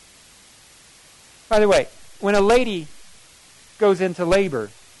 By the way, when a lady goes into labor,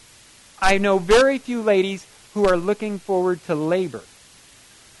 I know very few ladies who are looking forward to labor.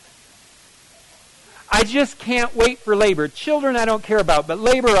 I just can't wait for labor. Children I don't care about, but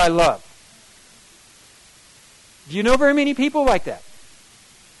labor I love. Do you know very many people like that?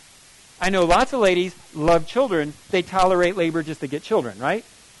 I know lots of ladies love children. They tolerate labor just to get children, right?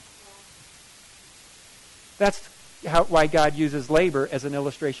 That's why God uses labor as an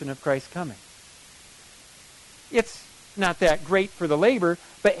illustration of Christ's coming. It's not that great for the labor,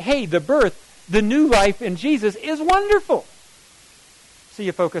 but hey, the birth, the new life in Jesus is wonderful. So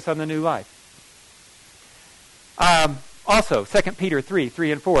you focus on the new life. Also, 2 Peter 3,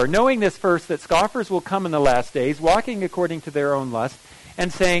 3 and 4. Knowing this first, that scoffers will come in the last days, walking according to their own lust,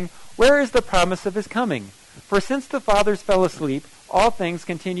 and saying, where is the promise of his coming? For since the fathers fell asleep, all things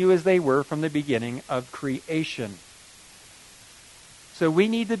continue as they were from the beginning of creation. So we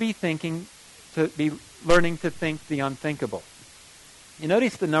need to be learning to think the unthinkable. You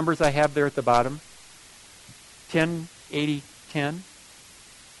notice the numbers I have there at the bottom? 10, 80, 10.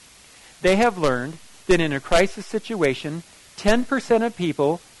 They have learned that in a crisis situation, 10% of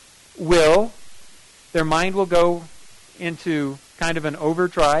people their mind will go into kind of an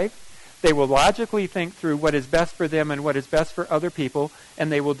overdrive. They will logically think through what is best for them and what is best for other people,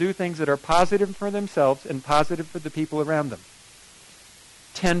 and they will do things that are positive for themselves and positive for the people around them.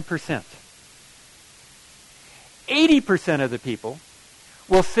 10%. 80% of the people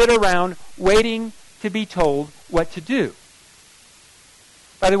will sit around waiting to be told what to do.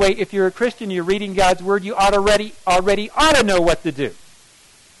 By the way, if you're a Christian, you're reading God's Word, you already ought to know what to do.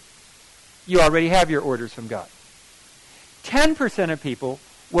 You already have your orders from God. 10% of people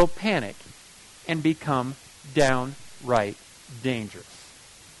will panic and become downright dangerous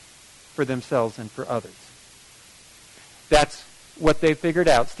for themselves and for others. That's what they figured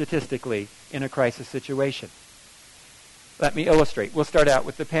out statistically in a crisis situation. Let me illustrate. We'll start out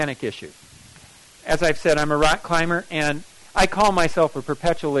with the panic issue. As I've said, I'm a rock climber, and I call myself a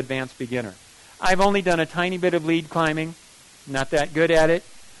perpetual advanced beginner. I've only done a tiny bit of lead climbing, not that good at it.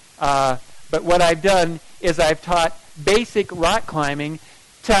 But what I've done is I've taught basic rock climbing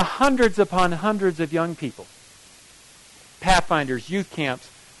to hundreds upon hundreds of young people. Pathfinders, youth camps,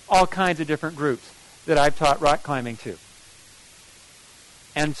 all kinds of different groups that I've taught rock climbing to.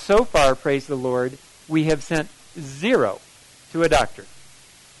 And so far, praise the Lord, we have sent 0 to a doctor.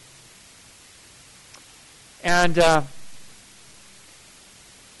 And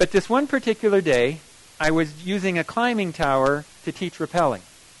but this one particular day, I was using a climbing tower to teach rappelling.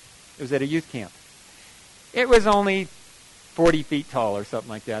 It was at a youth camp. It was only 40 feet tall or something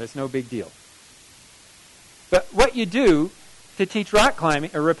like that. It's no big deal. But what you do to teach rock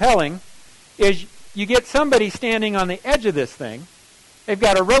climbing or rappelling is you get somebody standing on the edge of this thing. They've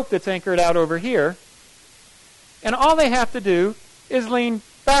got a rope that's anchored out over here. And all they have to do is lean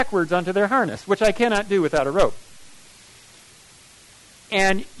backwards onto their harness, which I cannot do without a rope.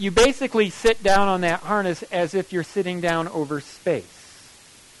 And you basically sit down on that harness as if you're sitting down over space.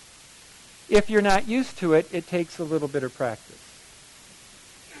 If you're not used to it, it takes a little bit of practice.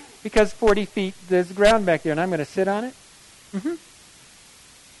 Because 40 feet, there's ground back there, and I'm going to sit on it.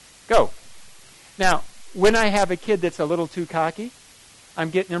 Go. Now, when I have a kid that's a little too cocky, I'm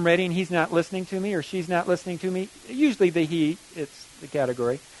getting him ready, and he's not listening to me, or she's not listening to me. Usually the he, it's the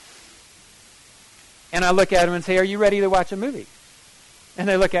category. And I look at him and say, are you ready to watch a movie? And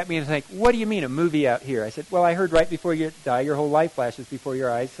they look at me and think, what do you mean, a movie out here? I said, well, I heard right before you die, your whole life flashes before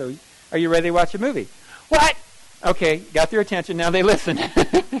your eyes, so are you ready to watch a movie? What? Okay, got their attention, now they listen.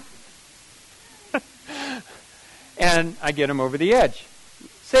 And I get them over the edge,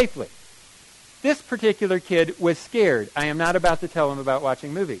 safely. This particular kid was scared. I am not about to tell him about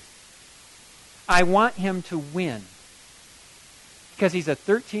watching movies. I want him to win. Because he's a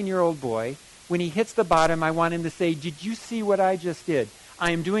 13-year-old boy. When he hits the bottom, I want him to say, did you see what I just did?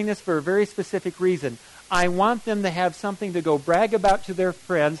 I am doing this for a very specific reason. I want them to have something to go brag about to their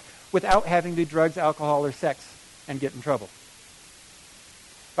friends without having to do drugs, alcohol, or sex and get in trouble.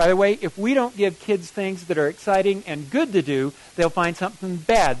 By the way, if we don't give kids things that are exciting and good to do, they'll find something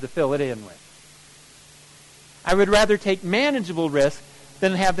bad to fill it in with. I would rather take manageable risk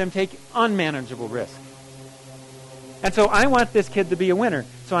than have them take unmanageable risk. And so I want this kid to be a winner.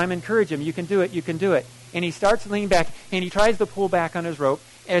 So I'm encouraging him, you can do it, you can do it. And he starts leaning back, and he tries to pull back on his rope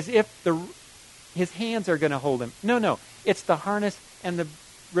as if his hands are going to hold him. No, it's the harness and the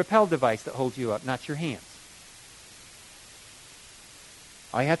rappel device that holds you up, not your hands.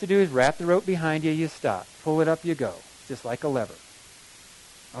 All you have to do is wrap the rope behind you, you stop. Pull it up, you go. Just like a lever.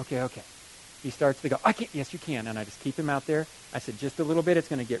 Okay. He starts to go, I can't. Yes, you can. And I just keep him out there. I said, just a little bit. It's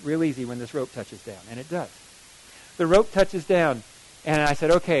going to get real easy when this rope touches down. And it does. The rope touches down. And I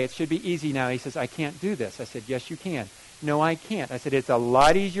said, okay, it should be easy now. He says, I can't do this. I said, yes, you can. No, I can't. I said, it's a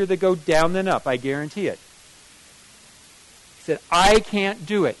lot easier to go down than up. I guarantee it. He said, I can't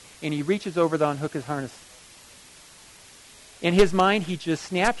do it. And he reaches over to unhook his harness. In his mind, he just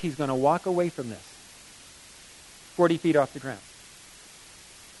snapped. He's going to walk away from this. 40 feet off the ground.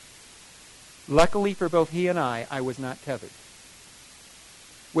 Luckily for both he and I was not tethered.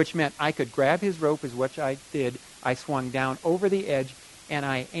 Which meant I could grab his rope, is what I did. I swung down over the edge, and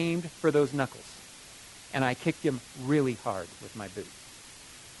I aimed for those knuckles. And I kicked him really hard with my boot.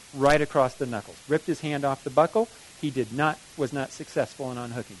 Right across the knuckles. Ripped his hand off the buckle. He was not successful in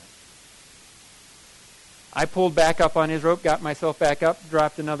unhooking it. I pulled back up on his rope, got myself back up,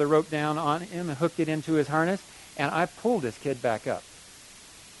 dropped another rope down on him, and hooked it into his harness, and I pulled this kid back up.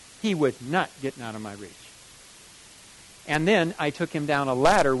 He was not getting out of my reach. And then I took him down a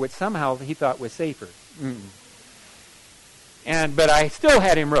ladder, which somehow he thought was safer. But I still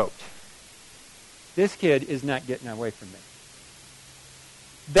had him roped. This kid is not getting away from me.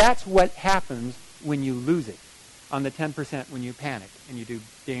 That's what happens when you lose it on the 10% when you panic and you do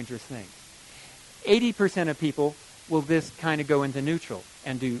dangerous things. 80% of people will this kind of go into neutral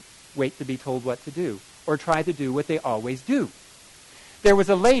and wait to be told what to do or try to do what they always do. There was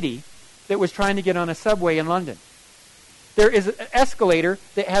a lady that was trying to get on a subway in London. There is an escalator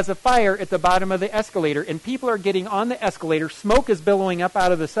that has a fire at the bottom of the escalator, and people are getting on the escalator. Smoke is billowing up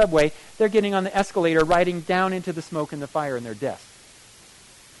out of the subway. They're getting on the escalator, riding down into the smoke and the fire in their deaths.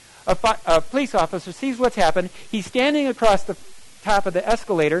 A police officer sees what's happened. He's standing across the top of the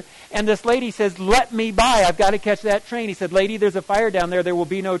escalator, and this lady says, let me by. I've got to catch that train. He said, lady, there's a fire down there. There will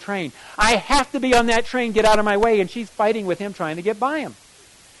be no train. I have to be on that train. Get out of my way. And she's fighting with him, trying to get by him.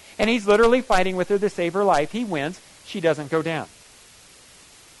 And he's literally fighting with her to save her life. He wins. She doesn't go down.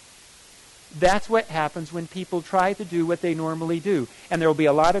 That's what happens when people try to do what they normally do. And there will be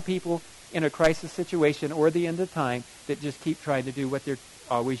a lot of people in a crisis situation or the end of time that just keep trying to do what they're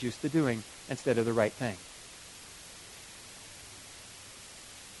always used to doing instead of the right thing.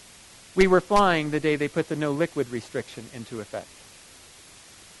 We were flying the day they put the no liquid restriction into effect.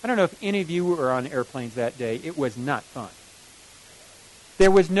 I don't know if any of you were on airplanes that day. It was not fun.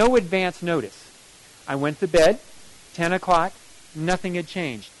 There was no advance notice. I went to bed, 10 o'clock, nothing had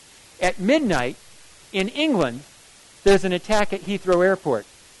changed. At midnight, in England, there's an attack at Heathrow Airport,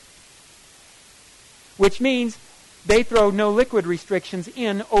 which means they throw no liquid restrictions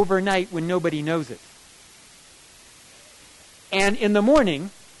in overnight when nobody knows it. And in the morning,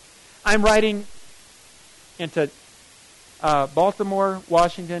 I'm riding into Baltimore,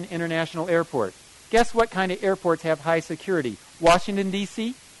 Washington International Airport. Guess what kind of airports have high security? Washington,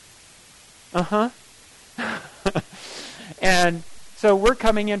 D.C.? Uh-huh. And so we're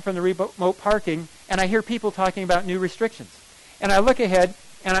coming in from the remote parking, and I hear people talking about new restrictions. And I look ahead,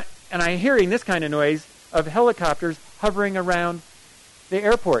 and I'm hearing this kind of noise of helicopters hovering around the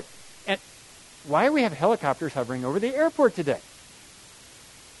airport. And why do we have helicopters hovering over the airport today?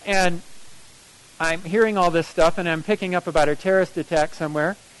 And I'm hearing all this stuff, and I'm picking up about a terrorist attack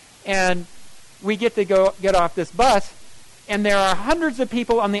somewhere. And we get off this bus, and there are hundreds of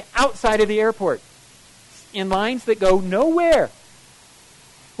people on the outside of the airport in lines that go nowhere,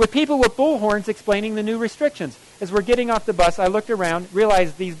 with people with bullhorns explaining the new restrictions. As we're getting off the bus, I looked around,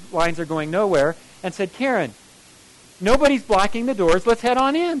 realized these lines are going nowhere, and said, Karen, nobody's blocking the doors. Let's head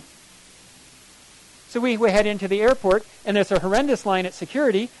on in. So we head into the airport, and there's a horrendous line at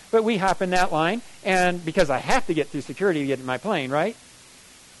security, but we hop in that line, and because I have to get through security to get in my plane, right?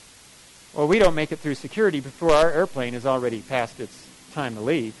 Well, we don't make it through security before our airplane is already past its time to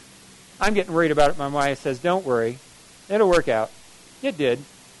leave. I'm getting worried about it. My wife says, don't worry. It'll work out. It did.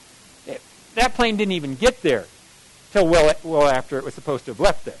 That plane didn't even get there till well after it was supposed to have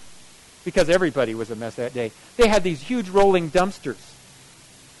left there, because everybody was a mess that day. They had these huge rolling dumpsters,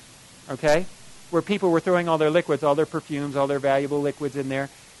 okay, where people were throwing all their liquids, all their perfumes, all their valuable liquids in there,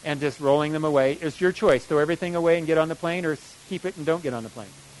 and just rolling them away. It's your choice. Throw everything away and get on the plane, or keep it and don't get on the plane.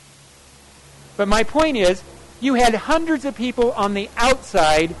 But my point is, you had hundreds of people on the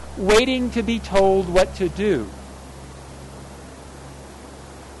outside waiting to be told what to do.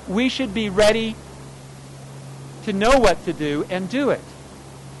 We should be ready to know what to do and do it.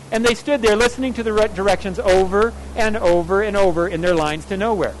 And they stood there listening to the directions over and over and over in their lines to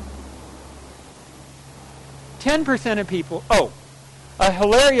nowhere. 10% of people, a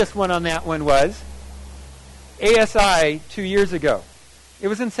hilarious one on that one was ASI 2 years ago. It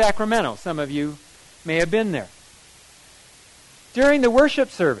was in Sacramento. Some of you may have been there. During the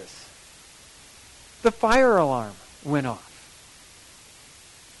worship service, the fire alarm went off.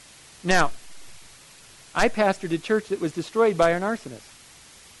 Now, I pastored a church that was destroyed by an arsonist.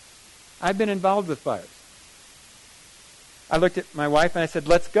 I've been involved with fires. I looked at my wife and I said,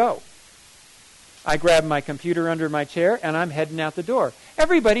 let's go. I grabbed my computer under my chair and I'm heading out the door.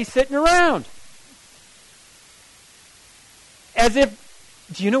 Everybody's sitting around. As if,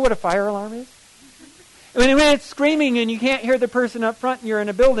 do you know what a fire alarm is? When it's screaming and you can't hear the person up front and you're in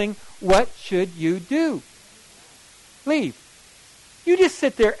a building, what should you do? Leave. You just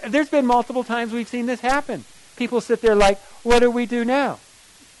sit there. There's been multiple times we've seen this happen. People sit there like, what do we do now?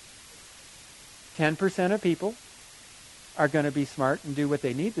 10% of people are going to be smart and do what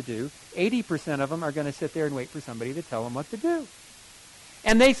they need to do. 80% of them are going to sit there and wait for somebody to tell them what to do.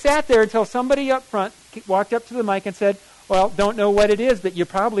 And they sat there until somebody up front walked up to the mic and said, well, don't know what it is, but you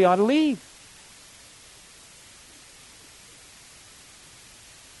probably ought to leave.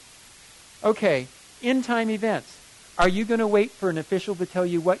 Okay, end-time events. Are you going to wait for an official to tell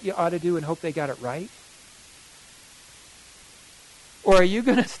you what you ought to do and hope they got it right? Or are you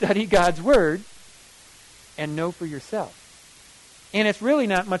going to study God's Word and know for yourself? And it's really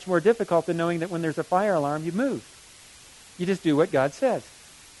not much more difficult than knowing that when there's a fire alarm, you move. You just do what God says.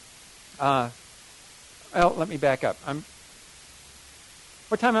 Well, let me back up.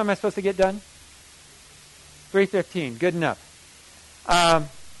 What time am I supposed to get done? 3:15. Good enough.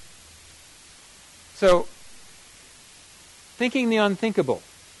 So, thinking the unthinkable.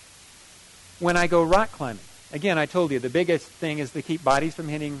 When I go rock climbing, again, I told you the biggest thing is to keep bodies from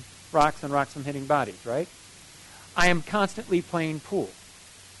hitting rocks and rocks from hitting bodies, right? I am constantly playing pool.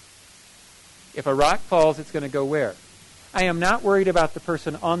 If a rock falls, it's going to go where? I am not worried about the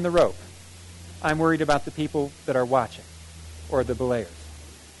person on the rope. I'm worried about the people that are watching, or the belayers.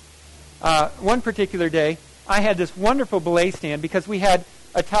 One particular day, I had this wonderful belay stand because we had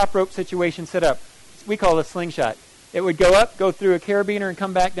a top rope situation set up. We call it a slingshot. It would go up, go through a carabiner, and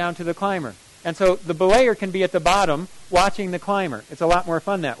come back down to the climber. And so the belayer can be at the bottom watching the climber. It's a lot more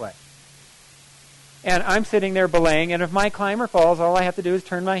fun that way. And I'm sitting there belaying, and if my climber falls, all I have to do is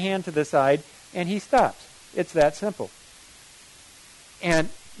turn my hand to the side, and he stops. It's that simple. And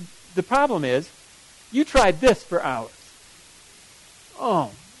the problem is, you tried this for hours.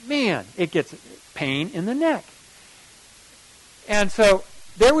 Oh, man, it gets pain in the neck. And so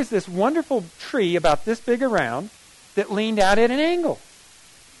there was this wonderful tree about this big around that leaned out at an angle.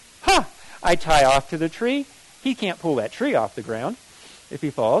 I tie off to the tree. He can't pull that tree off the ground if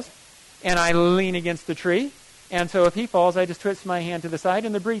he falls. And I lean against the tree. And so if he falls, I just twist my hand to the side,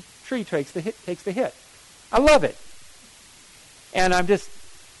 and the tree takes the hit. I love it. And I'm just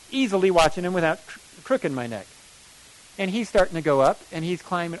easily watching him without crooking my neck. And he's starting to go up, and he's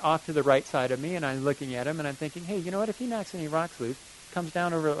climbing off to the right side of me, and I'm looking at him, and I'm thinking, hey, you know what? If he knocks any rocks loose, comes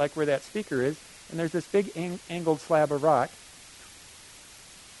down over like where that speaker is, and there's this big angled slab of rock.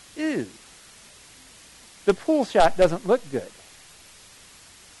 Ew. The pool shot doesn't look good.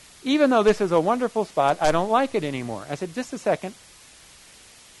 Even though this is a wonderful spot, I don't like it anymore. I said, just a second.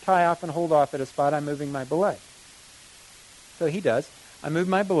 Tie off and hold off at a spot. I'm moving my belay. So he does. I move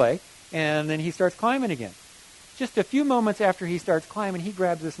my belay, and then he starts climbing again. Just a few moments after he starts climbing, he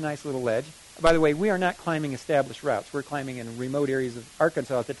grabs this nice little ledge. By the way, we are not climbing established routes. We're climbing in remote areas of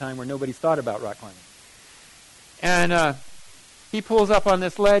Arkansas at the time where nobody's thought about rock climbing. And he pulls up on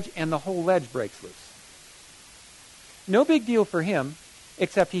this ledge, and the whole ledge breaks loose. No big deal for him,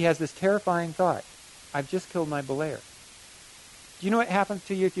 except he has this terrifying thought. I've just killed my belayer. Do you know what happens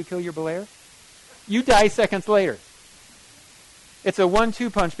to you if you kill your belayer? You die seconds later. It's a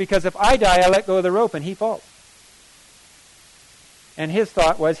 1-2 punch, because if I die, I let go of the rope and he falls. And his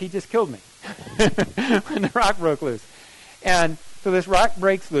thought was, he just killed me when the rock broke loose. And so this rock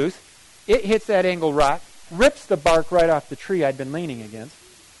breaks loose. It hits that angled rock, rips the bark right off the tree I'd been leaning against.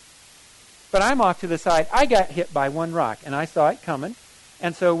 But I'm off to the side. I got hit by one rock, and I saw it coming.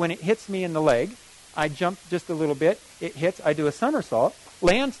 And so when it hits me in the leg, I jump just a little bit. It hits. I do a somersault,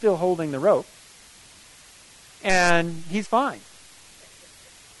 land still holding the rope, and he's fine.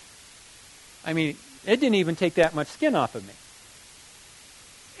 I mean, it didn't even take that much skin off of me.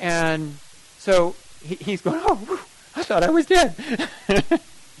 And so he's going, oh, whew, I thought I was dead.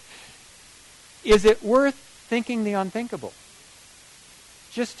 Is it worth thinking the unthinkable?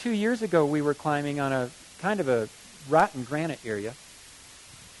 Just 2 years ago, we were climbing on a kind of a rotten granite area.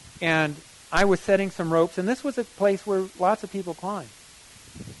 And I was setting some ropes, and this was a place where lots of people climb.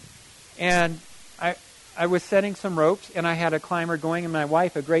 And I was setting some ropes, and I had a climber going, and my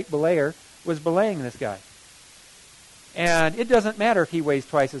wife, a great belayer, was belaying this guy. And it doesn't matter if he weighs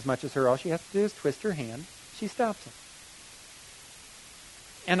twice as much as her. All she has to do is twist her hand. She stops him.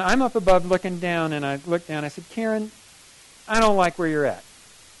 And I'm up above looking down, and I look down. I said, Karen, I don't like where you're at.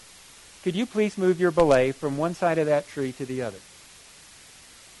 Could you please move your belay from one side of that tree to the other?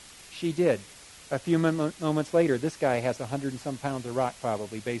 She did. A few moments later, this guy has 100 and some pounds of rock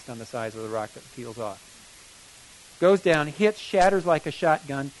probably, based on the size of the rock that peels off. Goes down, hits, shatters like a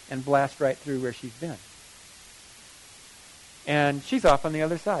shotgun, and blasts right through where she's been. And she's off on the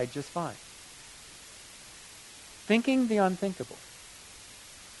other side just fine. Thinking the unthinkable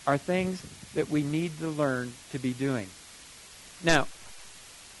are things that we need to learn to be doing. Now,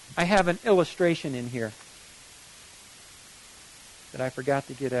 I have an illustration in here that I forgot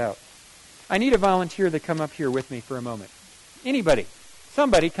to get out. I need a volunteer to come up here with me for a moment. Anybody?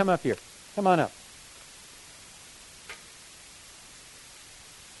 Somebody come up here. Come on up.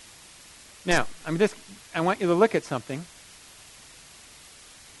 Now, I want you to look at something.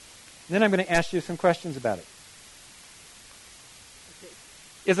 Then I'm going to ask you some questions about it. Okay.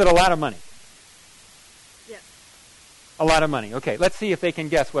 Is it a lot of money? Yes. A lot of money. Okay, let's see if they can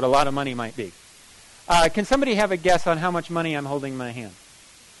guess what a lot of money might be. Can somebody have a guess on how much money I'm holding in my hand?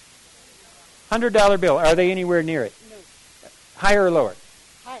 $100 bill. Are they anywhere near it? No. Higher or lower?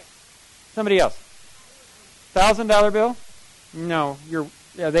 Higher. Somebody else? $1,000 bill? No.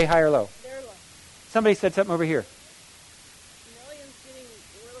 Are they high or low? They're low. Somebody said something over here. Million's getting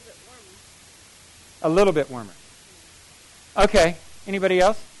a little bit warmer. A little bit warmer. Okay. Anybody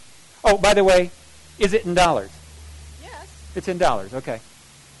else? Oh, by the way, is it in dollars? Yes. It's in dollars. Okay.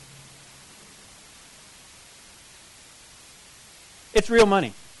 It's real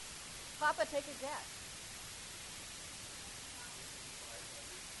money. Papa, take a guess.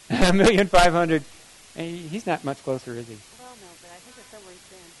 $1,500,000. He's not much closer, is he? Well, no, but I think it's somewhere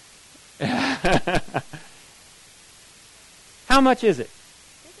in 10. How much is it?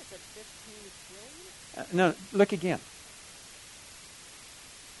 I think it's a 15 trillion. No, look again.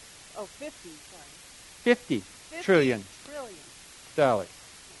 Oh, 50, sorry. 50 trillion trillion. dollars.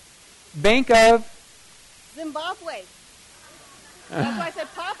 Bank of? Zimbabwe. That's why I said,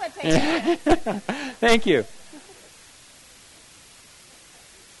 Papa, take a guess. Thank you.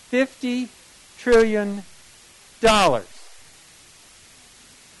 $50 trillion.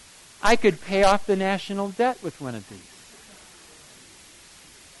 I could pay off the national debt with one of these.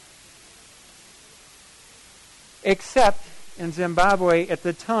 Except in Zimbabwe at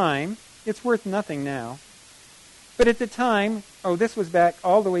the time, it's worth nothing now, but at the time, this was back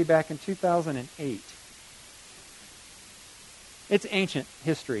all the way back in 2008. It's ancient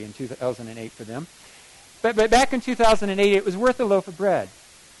history in 2008 for them. But back in 2008, it was worth a loaf of bread.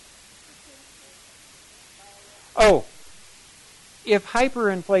 Oh, if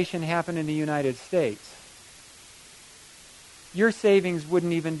hyperinflation happened in the United States, your savings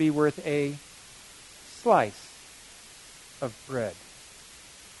wouldn't even be worth a slice of bread.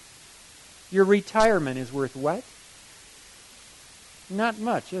 Your retirement is worth what? Not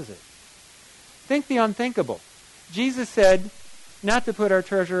much, is it? Think the unthinkable. Jesus said not to put our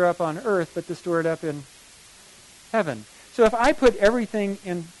treasure up on earth, but to store it up in heaven. So if I put everything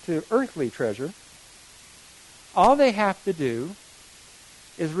into earthly treasure, all they have to do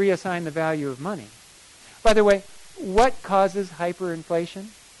is reassign the value of money. By the way, what causes hyperinflation?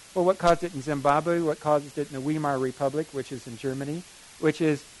 Well, what caused it in Zimbabwe? What caused it in the Weimar Republic, which is in Germany, which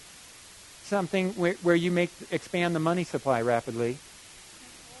is something where you expand the money supply rapidly.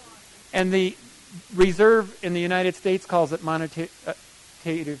 And the Reserve in the United States calls it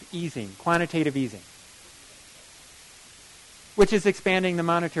quantitative easing, which is expanding the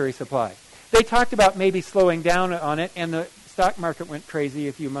monetary supply. They talked about maybe slowing down on it, and the stock market went crazy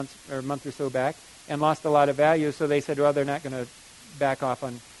a month or so back and lost a lot of value, so they said, well, they're not going to back off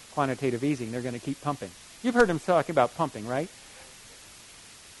on quantitative easing. They're going to keep pumping. You've heard them talk about pumping, right?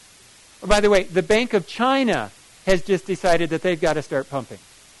 Oh, by the way, the Bank of China has just decided that they've got to start pumping.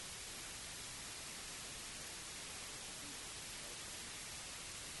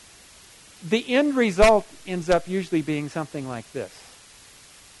 The end result ends up usually being something like this.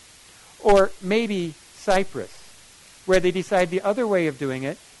 Or maybe Cyprus, where they decide the other way of doing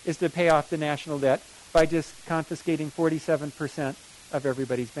it is to pay off the national debt by just confiscating 47% of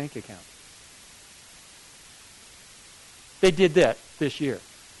everybody's bank account. They did that this year.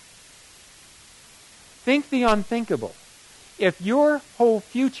 Think the unthinkable. If your whole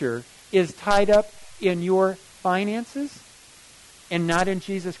future is tied up in your finances and not in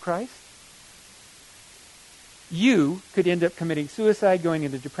Jesus Christ, you could end up committing suicide, going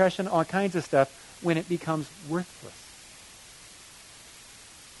into depression, all kinds of stuff when it becomes worthless.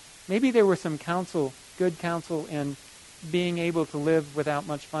 Maybe there was some good counsel in being able to live without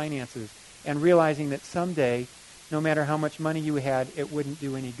much finances and realizing that someday, no matter how much money you had, it wouldn't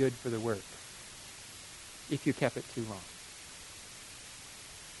do any good for the work if you kept it too long.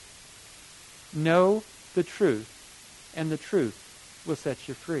 Know the truth, and the truth will set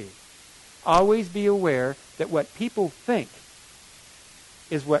you free. Always be aware that what people think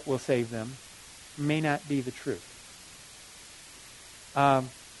is what will save them may not be the truth.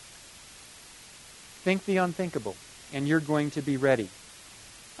 Think the unthinkable, and you're going to be ready.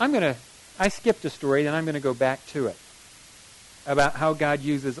 I skipped a story, then I'm going to go back to it, about how God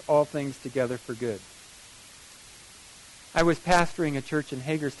uses all things together for good. I was pastoring a church in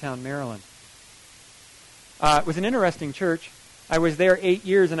Hagerstown, Maryland. It was an interesting church. I was there 8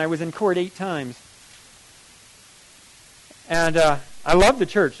 years, and I was in court 8 times. And I loved the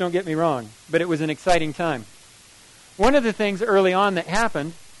church, don't get me wrong, but it was an exciting time. One of the things early on that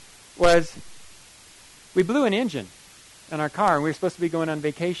happened was we blew an engine in our car, and we were supposed to be going on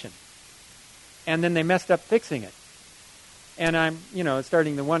vacation. And then they messed up fixing it. And I'm,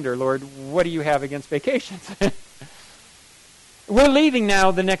 starting to wonder, Lord, what do you have against vacations? We're leaving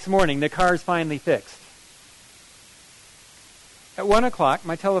now the next morning. The car's finally fixed. At 1 o'clock,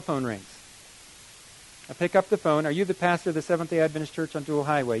 my telephone rings. I pick up the phone. Are you the pastor of the Seventh-day Adventist Church on Dual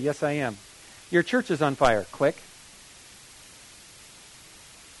Highway? Yes, I am. Your church is on fire. Click.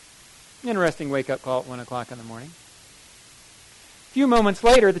 Interesting wake-up call at 1 o'clock in the morning. A few moments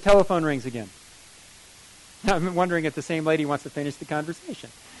later, the telephone rings again. Now, I'm wondering if the same lady wants to finish the conversation.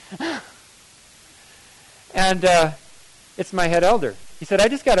 And it's my head elder. He said, I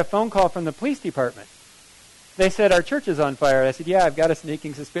just got a phone call from the police department. They said, our church is on fire. I said, yeah, I've got a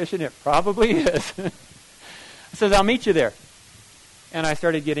sneaking suspicion it probably is. He says, I'll meet you there. And I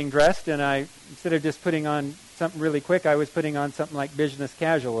started getting dressed, and instead of just putting on something really quick, I was putting on something like business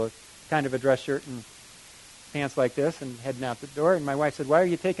casual, a kind of a dress shirt and pants like this, and heading out the door. And my wife said, why are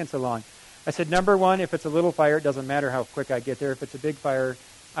you taking so long? I said, number one, if it's a little fire, it doesn't matter how quick I get there. If it's a big fire,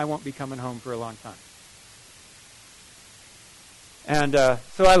 I won't be coming home for a long time. And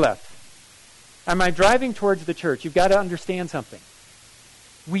so I left. Am I driving towards the church? You've got to understand something.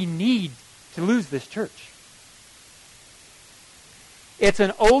 We need to lose this church. It's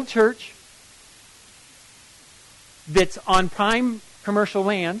an old church that's on prime commercial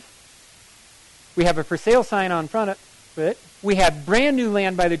land. We have a for sale sign on front of it. We have brand new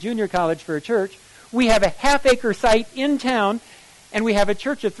land by the junior college for a church. We have a half-acre site in town, and we have a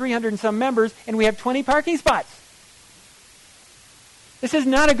church of 300 and some members, and we have 20 parking spots. This is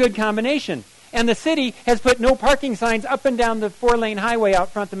not a good combination. And the city has put no parking signs up and down the 4-lane highway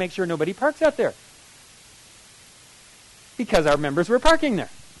out front to make sure nobody parks out there, because our members were parking there.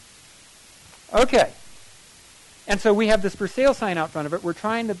 Okay. And so we have this for sale sign out front of it. We're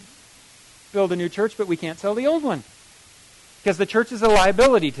trying to build a new church, but we can't sell the old one, because the church is a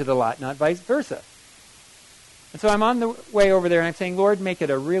liability to the lot, not vice versa. And so I'm on the way over there, and I'm saying, Lord, make it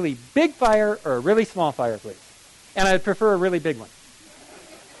a really big fire or a really small fire, please. And I'd prefer a really big one.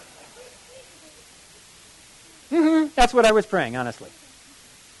 That's what I was praying, honestly.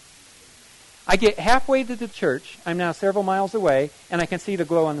 I get halfway to the church. I'm now several miles away, and I can see the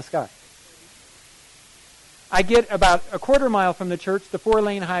glow on the sky. I get about a quarter mile from the church, the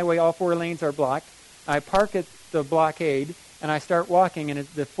 4-lane highway, all 4 lanes are blocked. I park at the blockade, and I start walking, and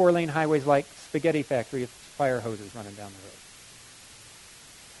the 4-lane highway's like spaghetti factory of fire hoses running down the road.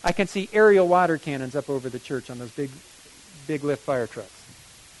 I can see aerial water cannons up over the church on those big lift fire trucks.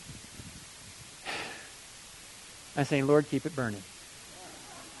 I'm saying, Lord, keep it burning.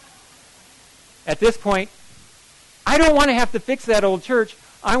 At this point, I don't want to have to fix that old church.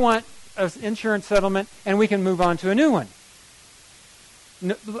 I want an insurance settlement, and we can move on to a new one.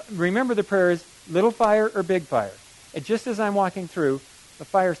 Remember, the prayer is little fire or big fire. And just as I'm walking through, the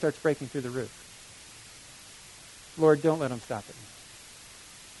fire starts breaking through the roof. Lord, don't let them stop it.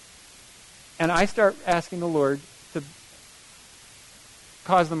 And I start asking the Lord to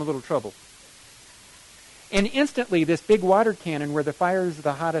cause them a little trouble. And instantly, this big water cannon, where the fire is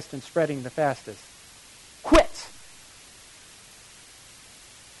the hottest and spreading the fastest, quits.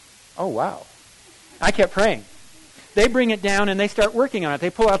 Oh, wow. I kept praying. They bring it down, and they start working on it. They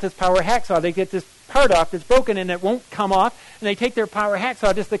pull out this power hacksaw. They get this part off that's broken, and it won't come off. And they take their power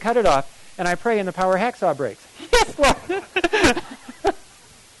hacksaw just to cut it off. And I pray, and the power hacksaw breaks. Yes, Lord.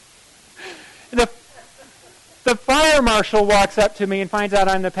 The fire marshal walks up to me and finds out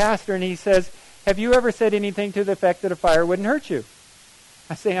I'm the pastor, and he says, have you ever said anything to the effect that a fire wouldn't hurt you?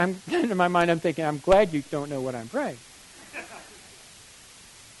 I say, in my mind, I'm thinking, I'm glad you don't know what I'm praying.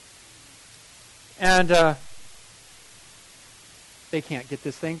 And they can't get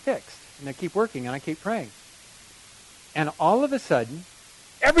this thing fixed. And they keep working, and I keep praying. And all of a sudden,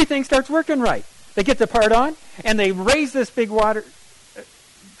 everything starts working right. They get the part on, and they raise this big water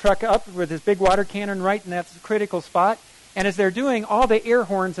truck up with this big water cannon right in that critical spot. And as they're doing, all the air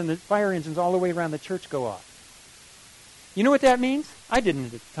horns and the fire engines all the way around the church go off. You know what that means? I didn't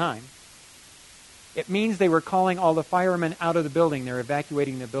at the time. It means they were calling all the firemen out of the building. They're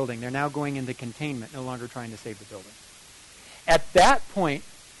evacuating the building. They're now going into containment, no longer trying to save the building. At that point,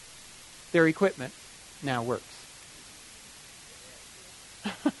 their equipment now works.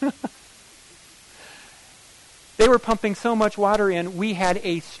 They were pumping so much water in, we had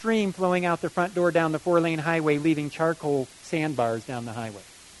a stream flowing out the front door down the 4-lane highway, leaving charcoal sandbars down the highway.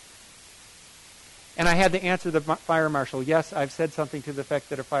 And I had to answer the fire marshal, yes, I've said something to the effect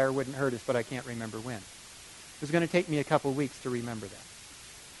that a fire wouldn't hurt us, but I can't remember when. It was going to take me a couple weeks to remember that.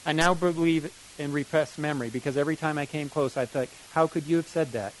 I now believe in repressed memory, because every time I came close, I thought, how could you have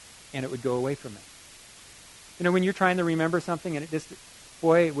said that? And it would go away from me. You know, when you're trying to remember something, and it just,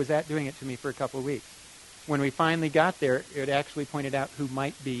 boy, was that doing it to me for a couple of weeks. When we finally got there, it actually pointed out who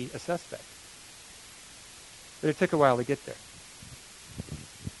might be a suspect. But it took a while to get there.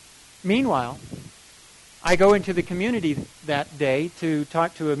 Meanwhile, I go into the community that day to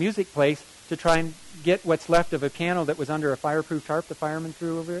talk to a music place to try and get what's left of a piano that was under a fireproof tarp the firemen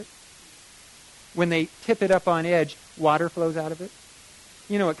threw over it. When they tip it up on edge, water flows out of it.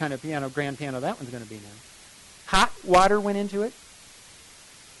 You know what kind of piano, grand piano that one's going to be now. Hot water went into it.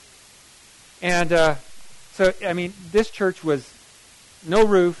 And so, I mean, this church was no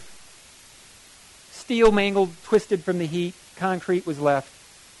roof, steel mangled, twisted from the heat, concrete was left.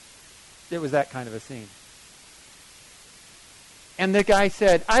 It was that kind of a scene. And the guy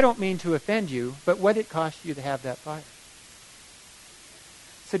said, I don't mean to offend you, but what did it cost you to have that fire? I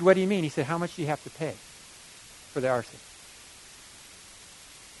said, what do you mean? He said, how much do you have to pay for the arson?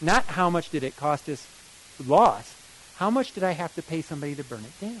 Not how much did it cost us loss. How much did I have to pay somebody to burn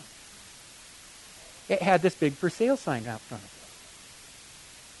it down? It had this big for sale sign out front of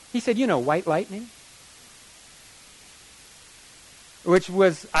it. He said, you know, white lightning? Which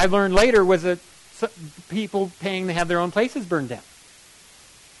was, I learned later, was people paying to have their own places burned down.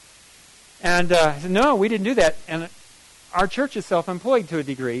 And I said, no, we didn't do that. And our church is self-employed to a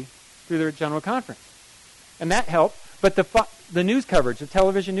degree through their general conference. And that helped. But the news coverage, the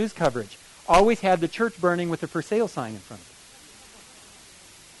television news coverage, always had the church burning with a for sale sign in front of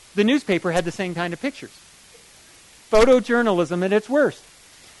it. The newspaper had the same kind of pictures. Photojournalism at its worst.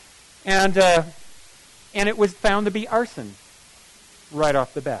 And it was found to be arson right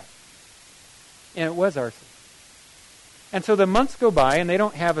off the bat. And it was arson. And so the months go by and they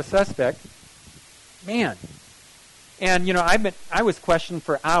don't have a suspect. Man. And, I was questioned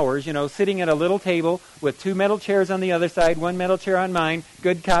for hours, sitting at a little table with 2 metal chairs on the other side, 1 metal chair on mine,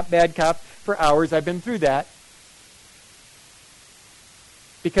 good cop, bad cop, for hours. I've been through that.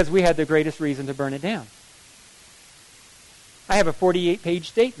 Because we had the greatest reason to burn it down. I have a 48-page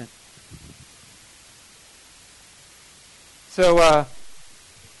statement. So,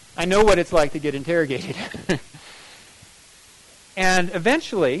 I know what it's like to get interrogated. And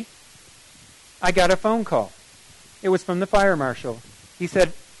eventually, I got a phone call. It was from the fire marshal. He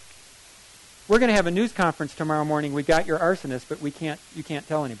said, "We're going to have a news conference tomorrow morning. We got your arsonist, but you can't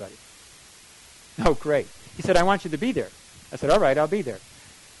tell anybody." Oh, great. He said, "I want you to be there." I said, "All right, I'll be there."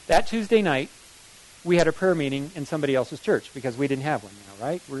 That Tuesday night, we had a prayer meeting in somebody else's church because we didn't have one now,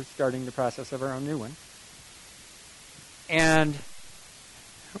 right? We're starting the process of our own new one. And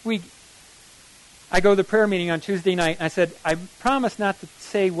I go to the prayer meeting on Tuesday night, and I said, "I promise not to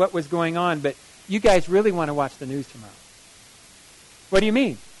say what was going on, but you guys really want to watch the news tomorrow." "What do you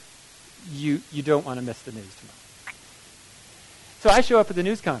mean?" You don't want to miss the news tomorrow. So I show up at the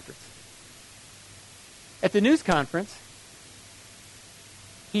news conference. At the news conference,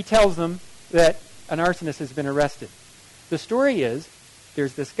 he tells them that an arsonist has been arrested. The story is,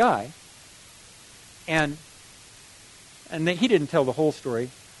 there's this guy, and he didn't tell the whole story,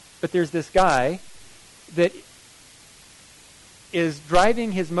 but there's this guy that is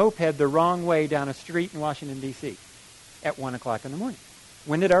driving his moped the wrong way down a street in Washington, D.C. at 1 o'clock in the morning.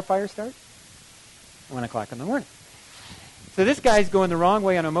 When did our fire start? 1 o'clock in the morning. So this guy's going the wrong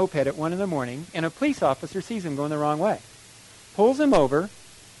way on a moped at 1 in the morning, and a police officer sees him going the wrong way. Pulls him over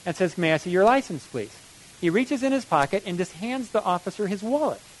and says, "May I see your license, please?" He reaches in his pocket and just hands the officer his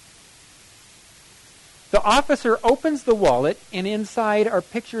wallet. The officer opens the wallet, and inside are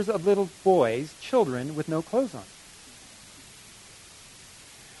pictures of little boys, children, with no clothes on.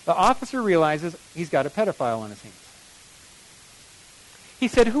 The officer realizes he's got a pedophile on his hands. He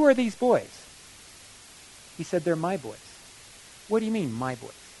said, "Who are these boys?" He said, "They're my boys." "What do you mean, my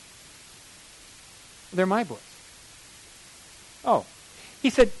boys?" "They're my boys." "Oh." He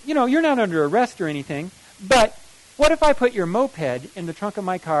said, "You're not under arrest or anything, but what if I put your moped in the trunk of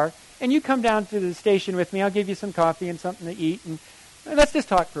my car and you come down to the station with me? I'll give you some coffee and something to eat, and let's just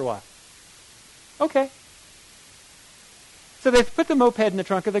talk for a while." "Okay." So they put the moped in the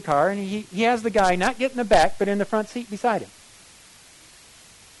trunk of the car, and he has the guy not get in the back, but in the front seat beside him.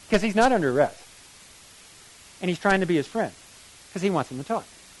 Because he's not under arrest. And he's trying to be his friend, because he wants him to talk.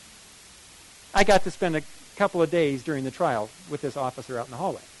 I got to spend a couple of days during the trial with this officer out in the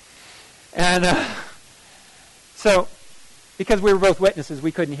hallway. And so, because we were both witnesses,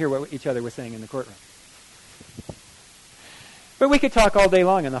 we couldn't hear what each other was saying in the courtroom. But we could talk all day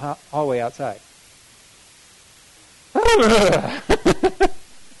long in the hallway outside.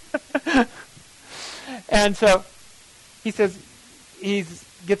 And so he says,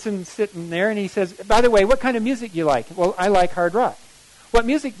 gets him sitting there, and he says, "By the way, what kind of music do you like?" "Well, I like hard rock." What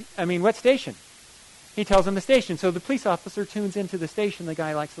station?" He tells him the station. So the police officer tunes into the station the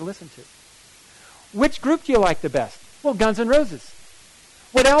guy likes to listen to. "Which group do you like the best?" "Well, Guns N' Roses."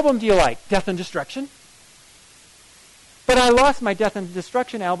 "What album do you like?" "Death and Destruction." "But I lost my Death and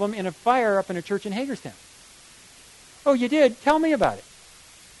Destruction album in a fire up in a church in Hagerstown." "Oh, you did? Tell me about it."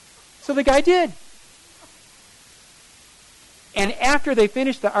 So the guy did. And after they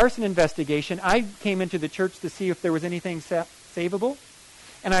finished the arson investigation, I came into the church to see if there was anything savable.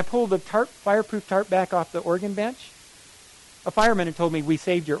 And I pulled the fireproof tarp back off the organ bench. A fireman had told me, "We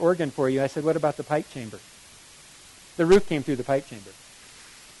saved your organ for you." I said, "What about the pipe chamber?" The roof came through the pipe chamber.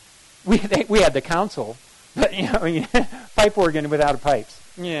 We had the council, but pipe organ without pipes.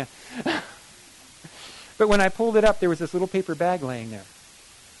 Yeah. But when I pulled it up, there was this little paper bag laying there.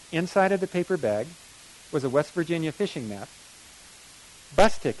 Inside of the paper bag was a West Virginia fishing map,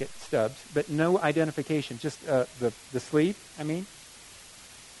 bus ticket stubs, but no identification, just the sleeve,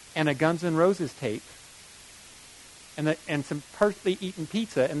 and a Guns N' Roses tape, and some partly eaten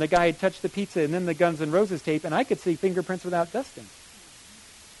pizza, and the guy had touched the pizza and then the Guns N' Roses tape, and I could see fingerprints without dusting.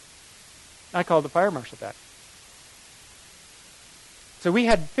 I called the fire marshal back. So we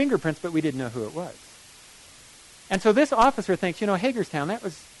had fingerprints, but we didn't know who it was. And so this officer thinks, Hagerstown, that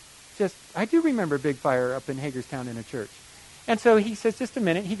was just, I do remember a big fire up in Hagerstown in a church. And so he says, just a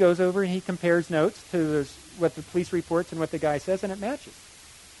minute. He goes over and he compares notes to what the police reports and what the guy says, and it matches.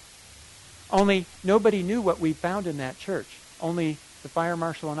 Only nobody knew what we found in that church. Only the fire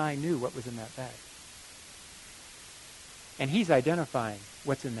marshal and I knew what was in that bag. And he's identifying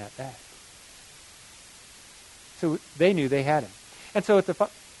what's in that bag. So they knew they had him. And so at the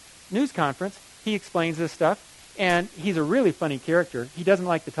news conference, he explains this stuff, and he's a really funny character. He doesn't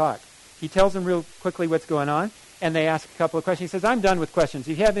like to talk. He tells them real quickly what's going on, and they ask a couple of questions. He says, I'm done with questions.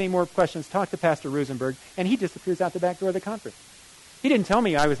 If you have any more questions, talk to Pastor Rosenberg. And he disappears out the back door of the conference. He didn't tell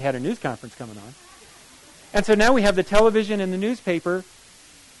me I had a news conference coming on. And so now we have the television and the newspaper,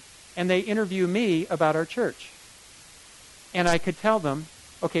 and they interview me about our church. And I could tell them,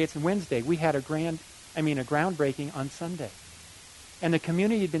 okay, it's Wednesday. We had a groundbreaking on Sunday. And the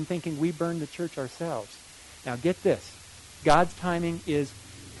community had been thinking we burned the church ourselves. Now get this. God's timing is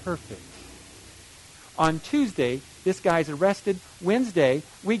perfect. On Tuesday, this guy's arrested. Wednesday,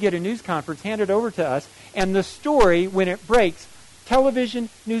 we get a news conference handed over to us. And the story, when it breaks, television,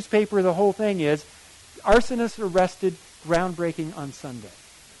 newspaper, the whole thing is, arsonist arrested, groundbreaking on Sunday.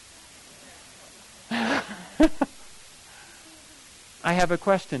 I have a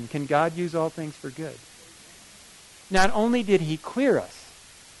question. Can God use all things for good? Not only did he clear us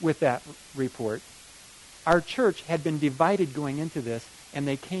with that report, our church had been divided going into this, and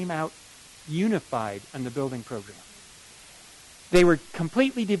they came out unified on the building program. They were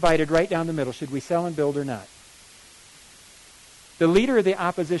completely divided right down the middle. Should we sell and build or not? The leader of the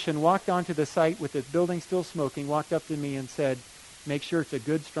opposition walked onto the site with the building still smoking, walked up to me and said, make sure it's a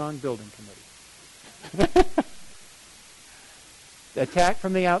good, strong building committee. The attack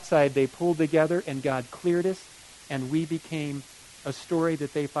from the outside, they pulled together, and God cleared us, and we became a story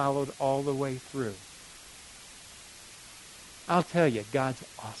that they followed all the way through. I'll tell you, God's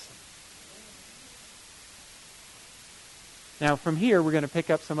awesome. Now, from here, we're going to pick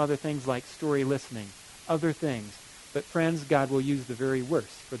up some other things like story listening, other things. But friends, God will use the very worst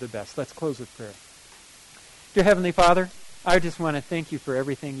for the best. Let's close with prayer. Dear Heavenly Father, I just want to thank you for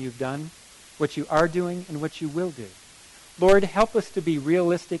everything you've done, what you are doing, and what you will do. Lord, help us to be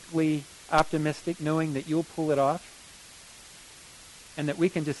realistically optimistic, knowing that you'll pull it off, and that we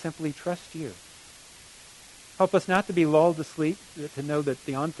can just simply trust you. Help us not to be lulled to sleep, to know that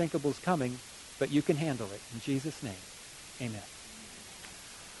the unthinkable is coming, but you can handle it. In Jesus' name, amen.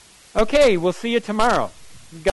 Okay, we'll see you tomorrow.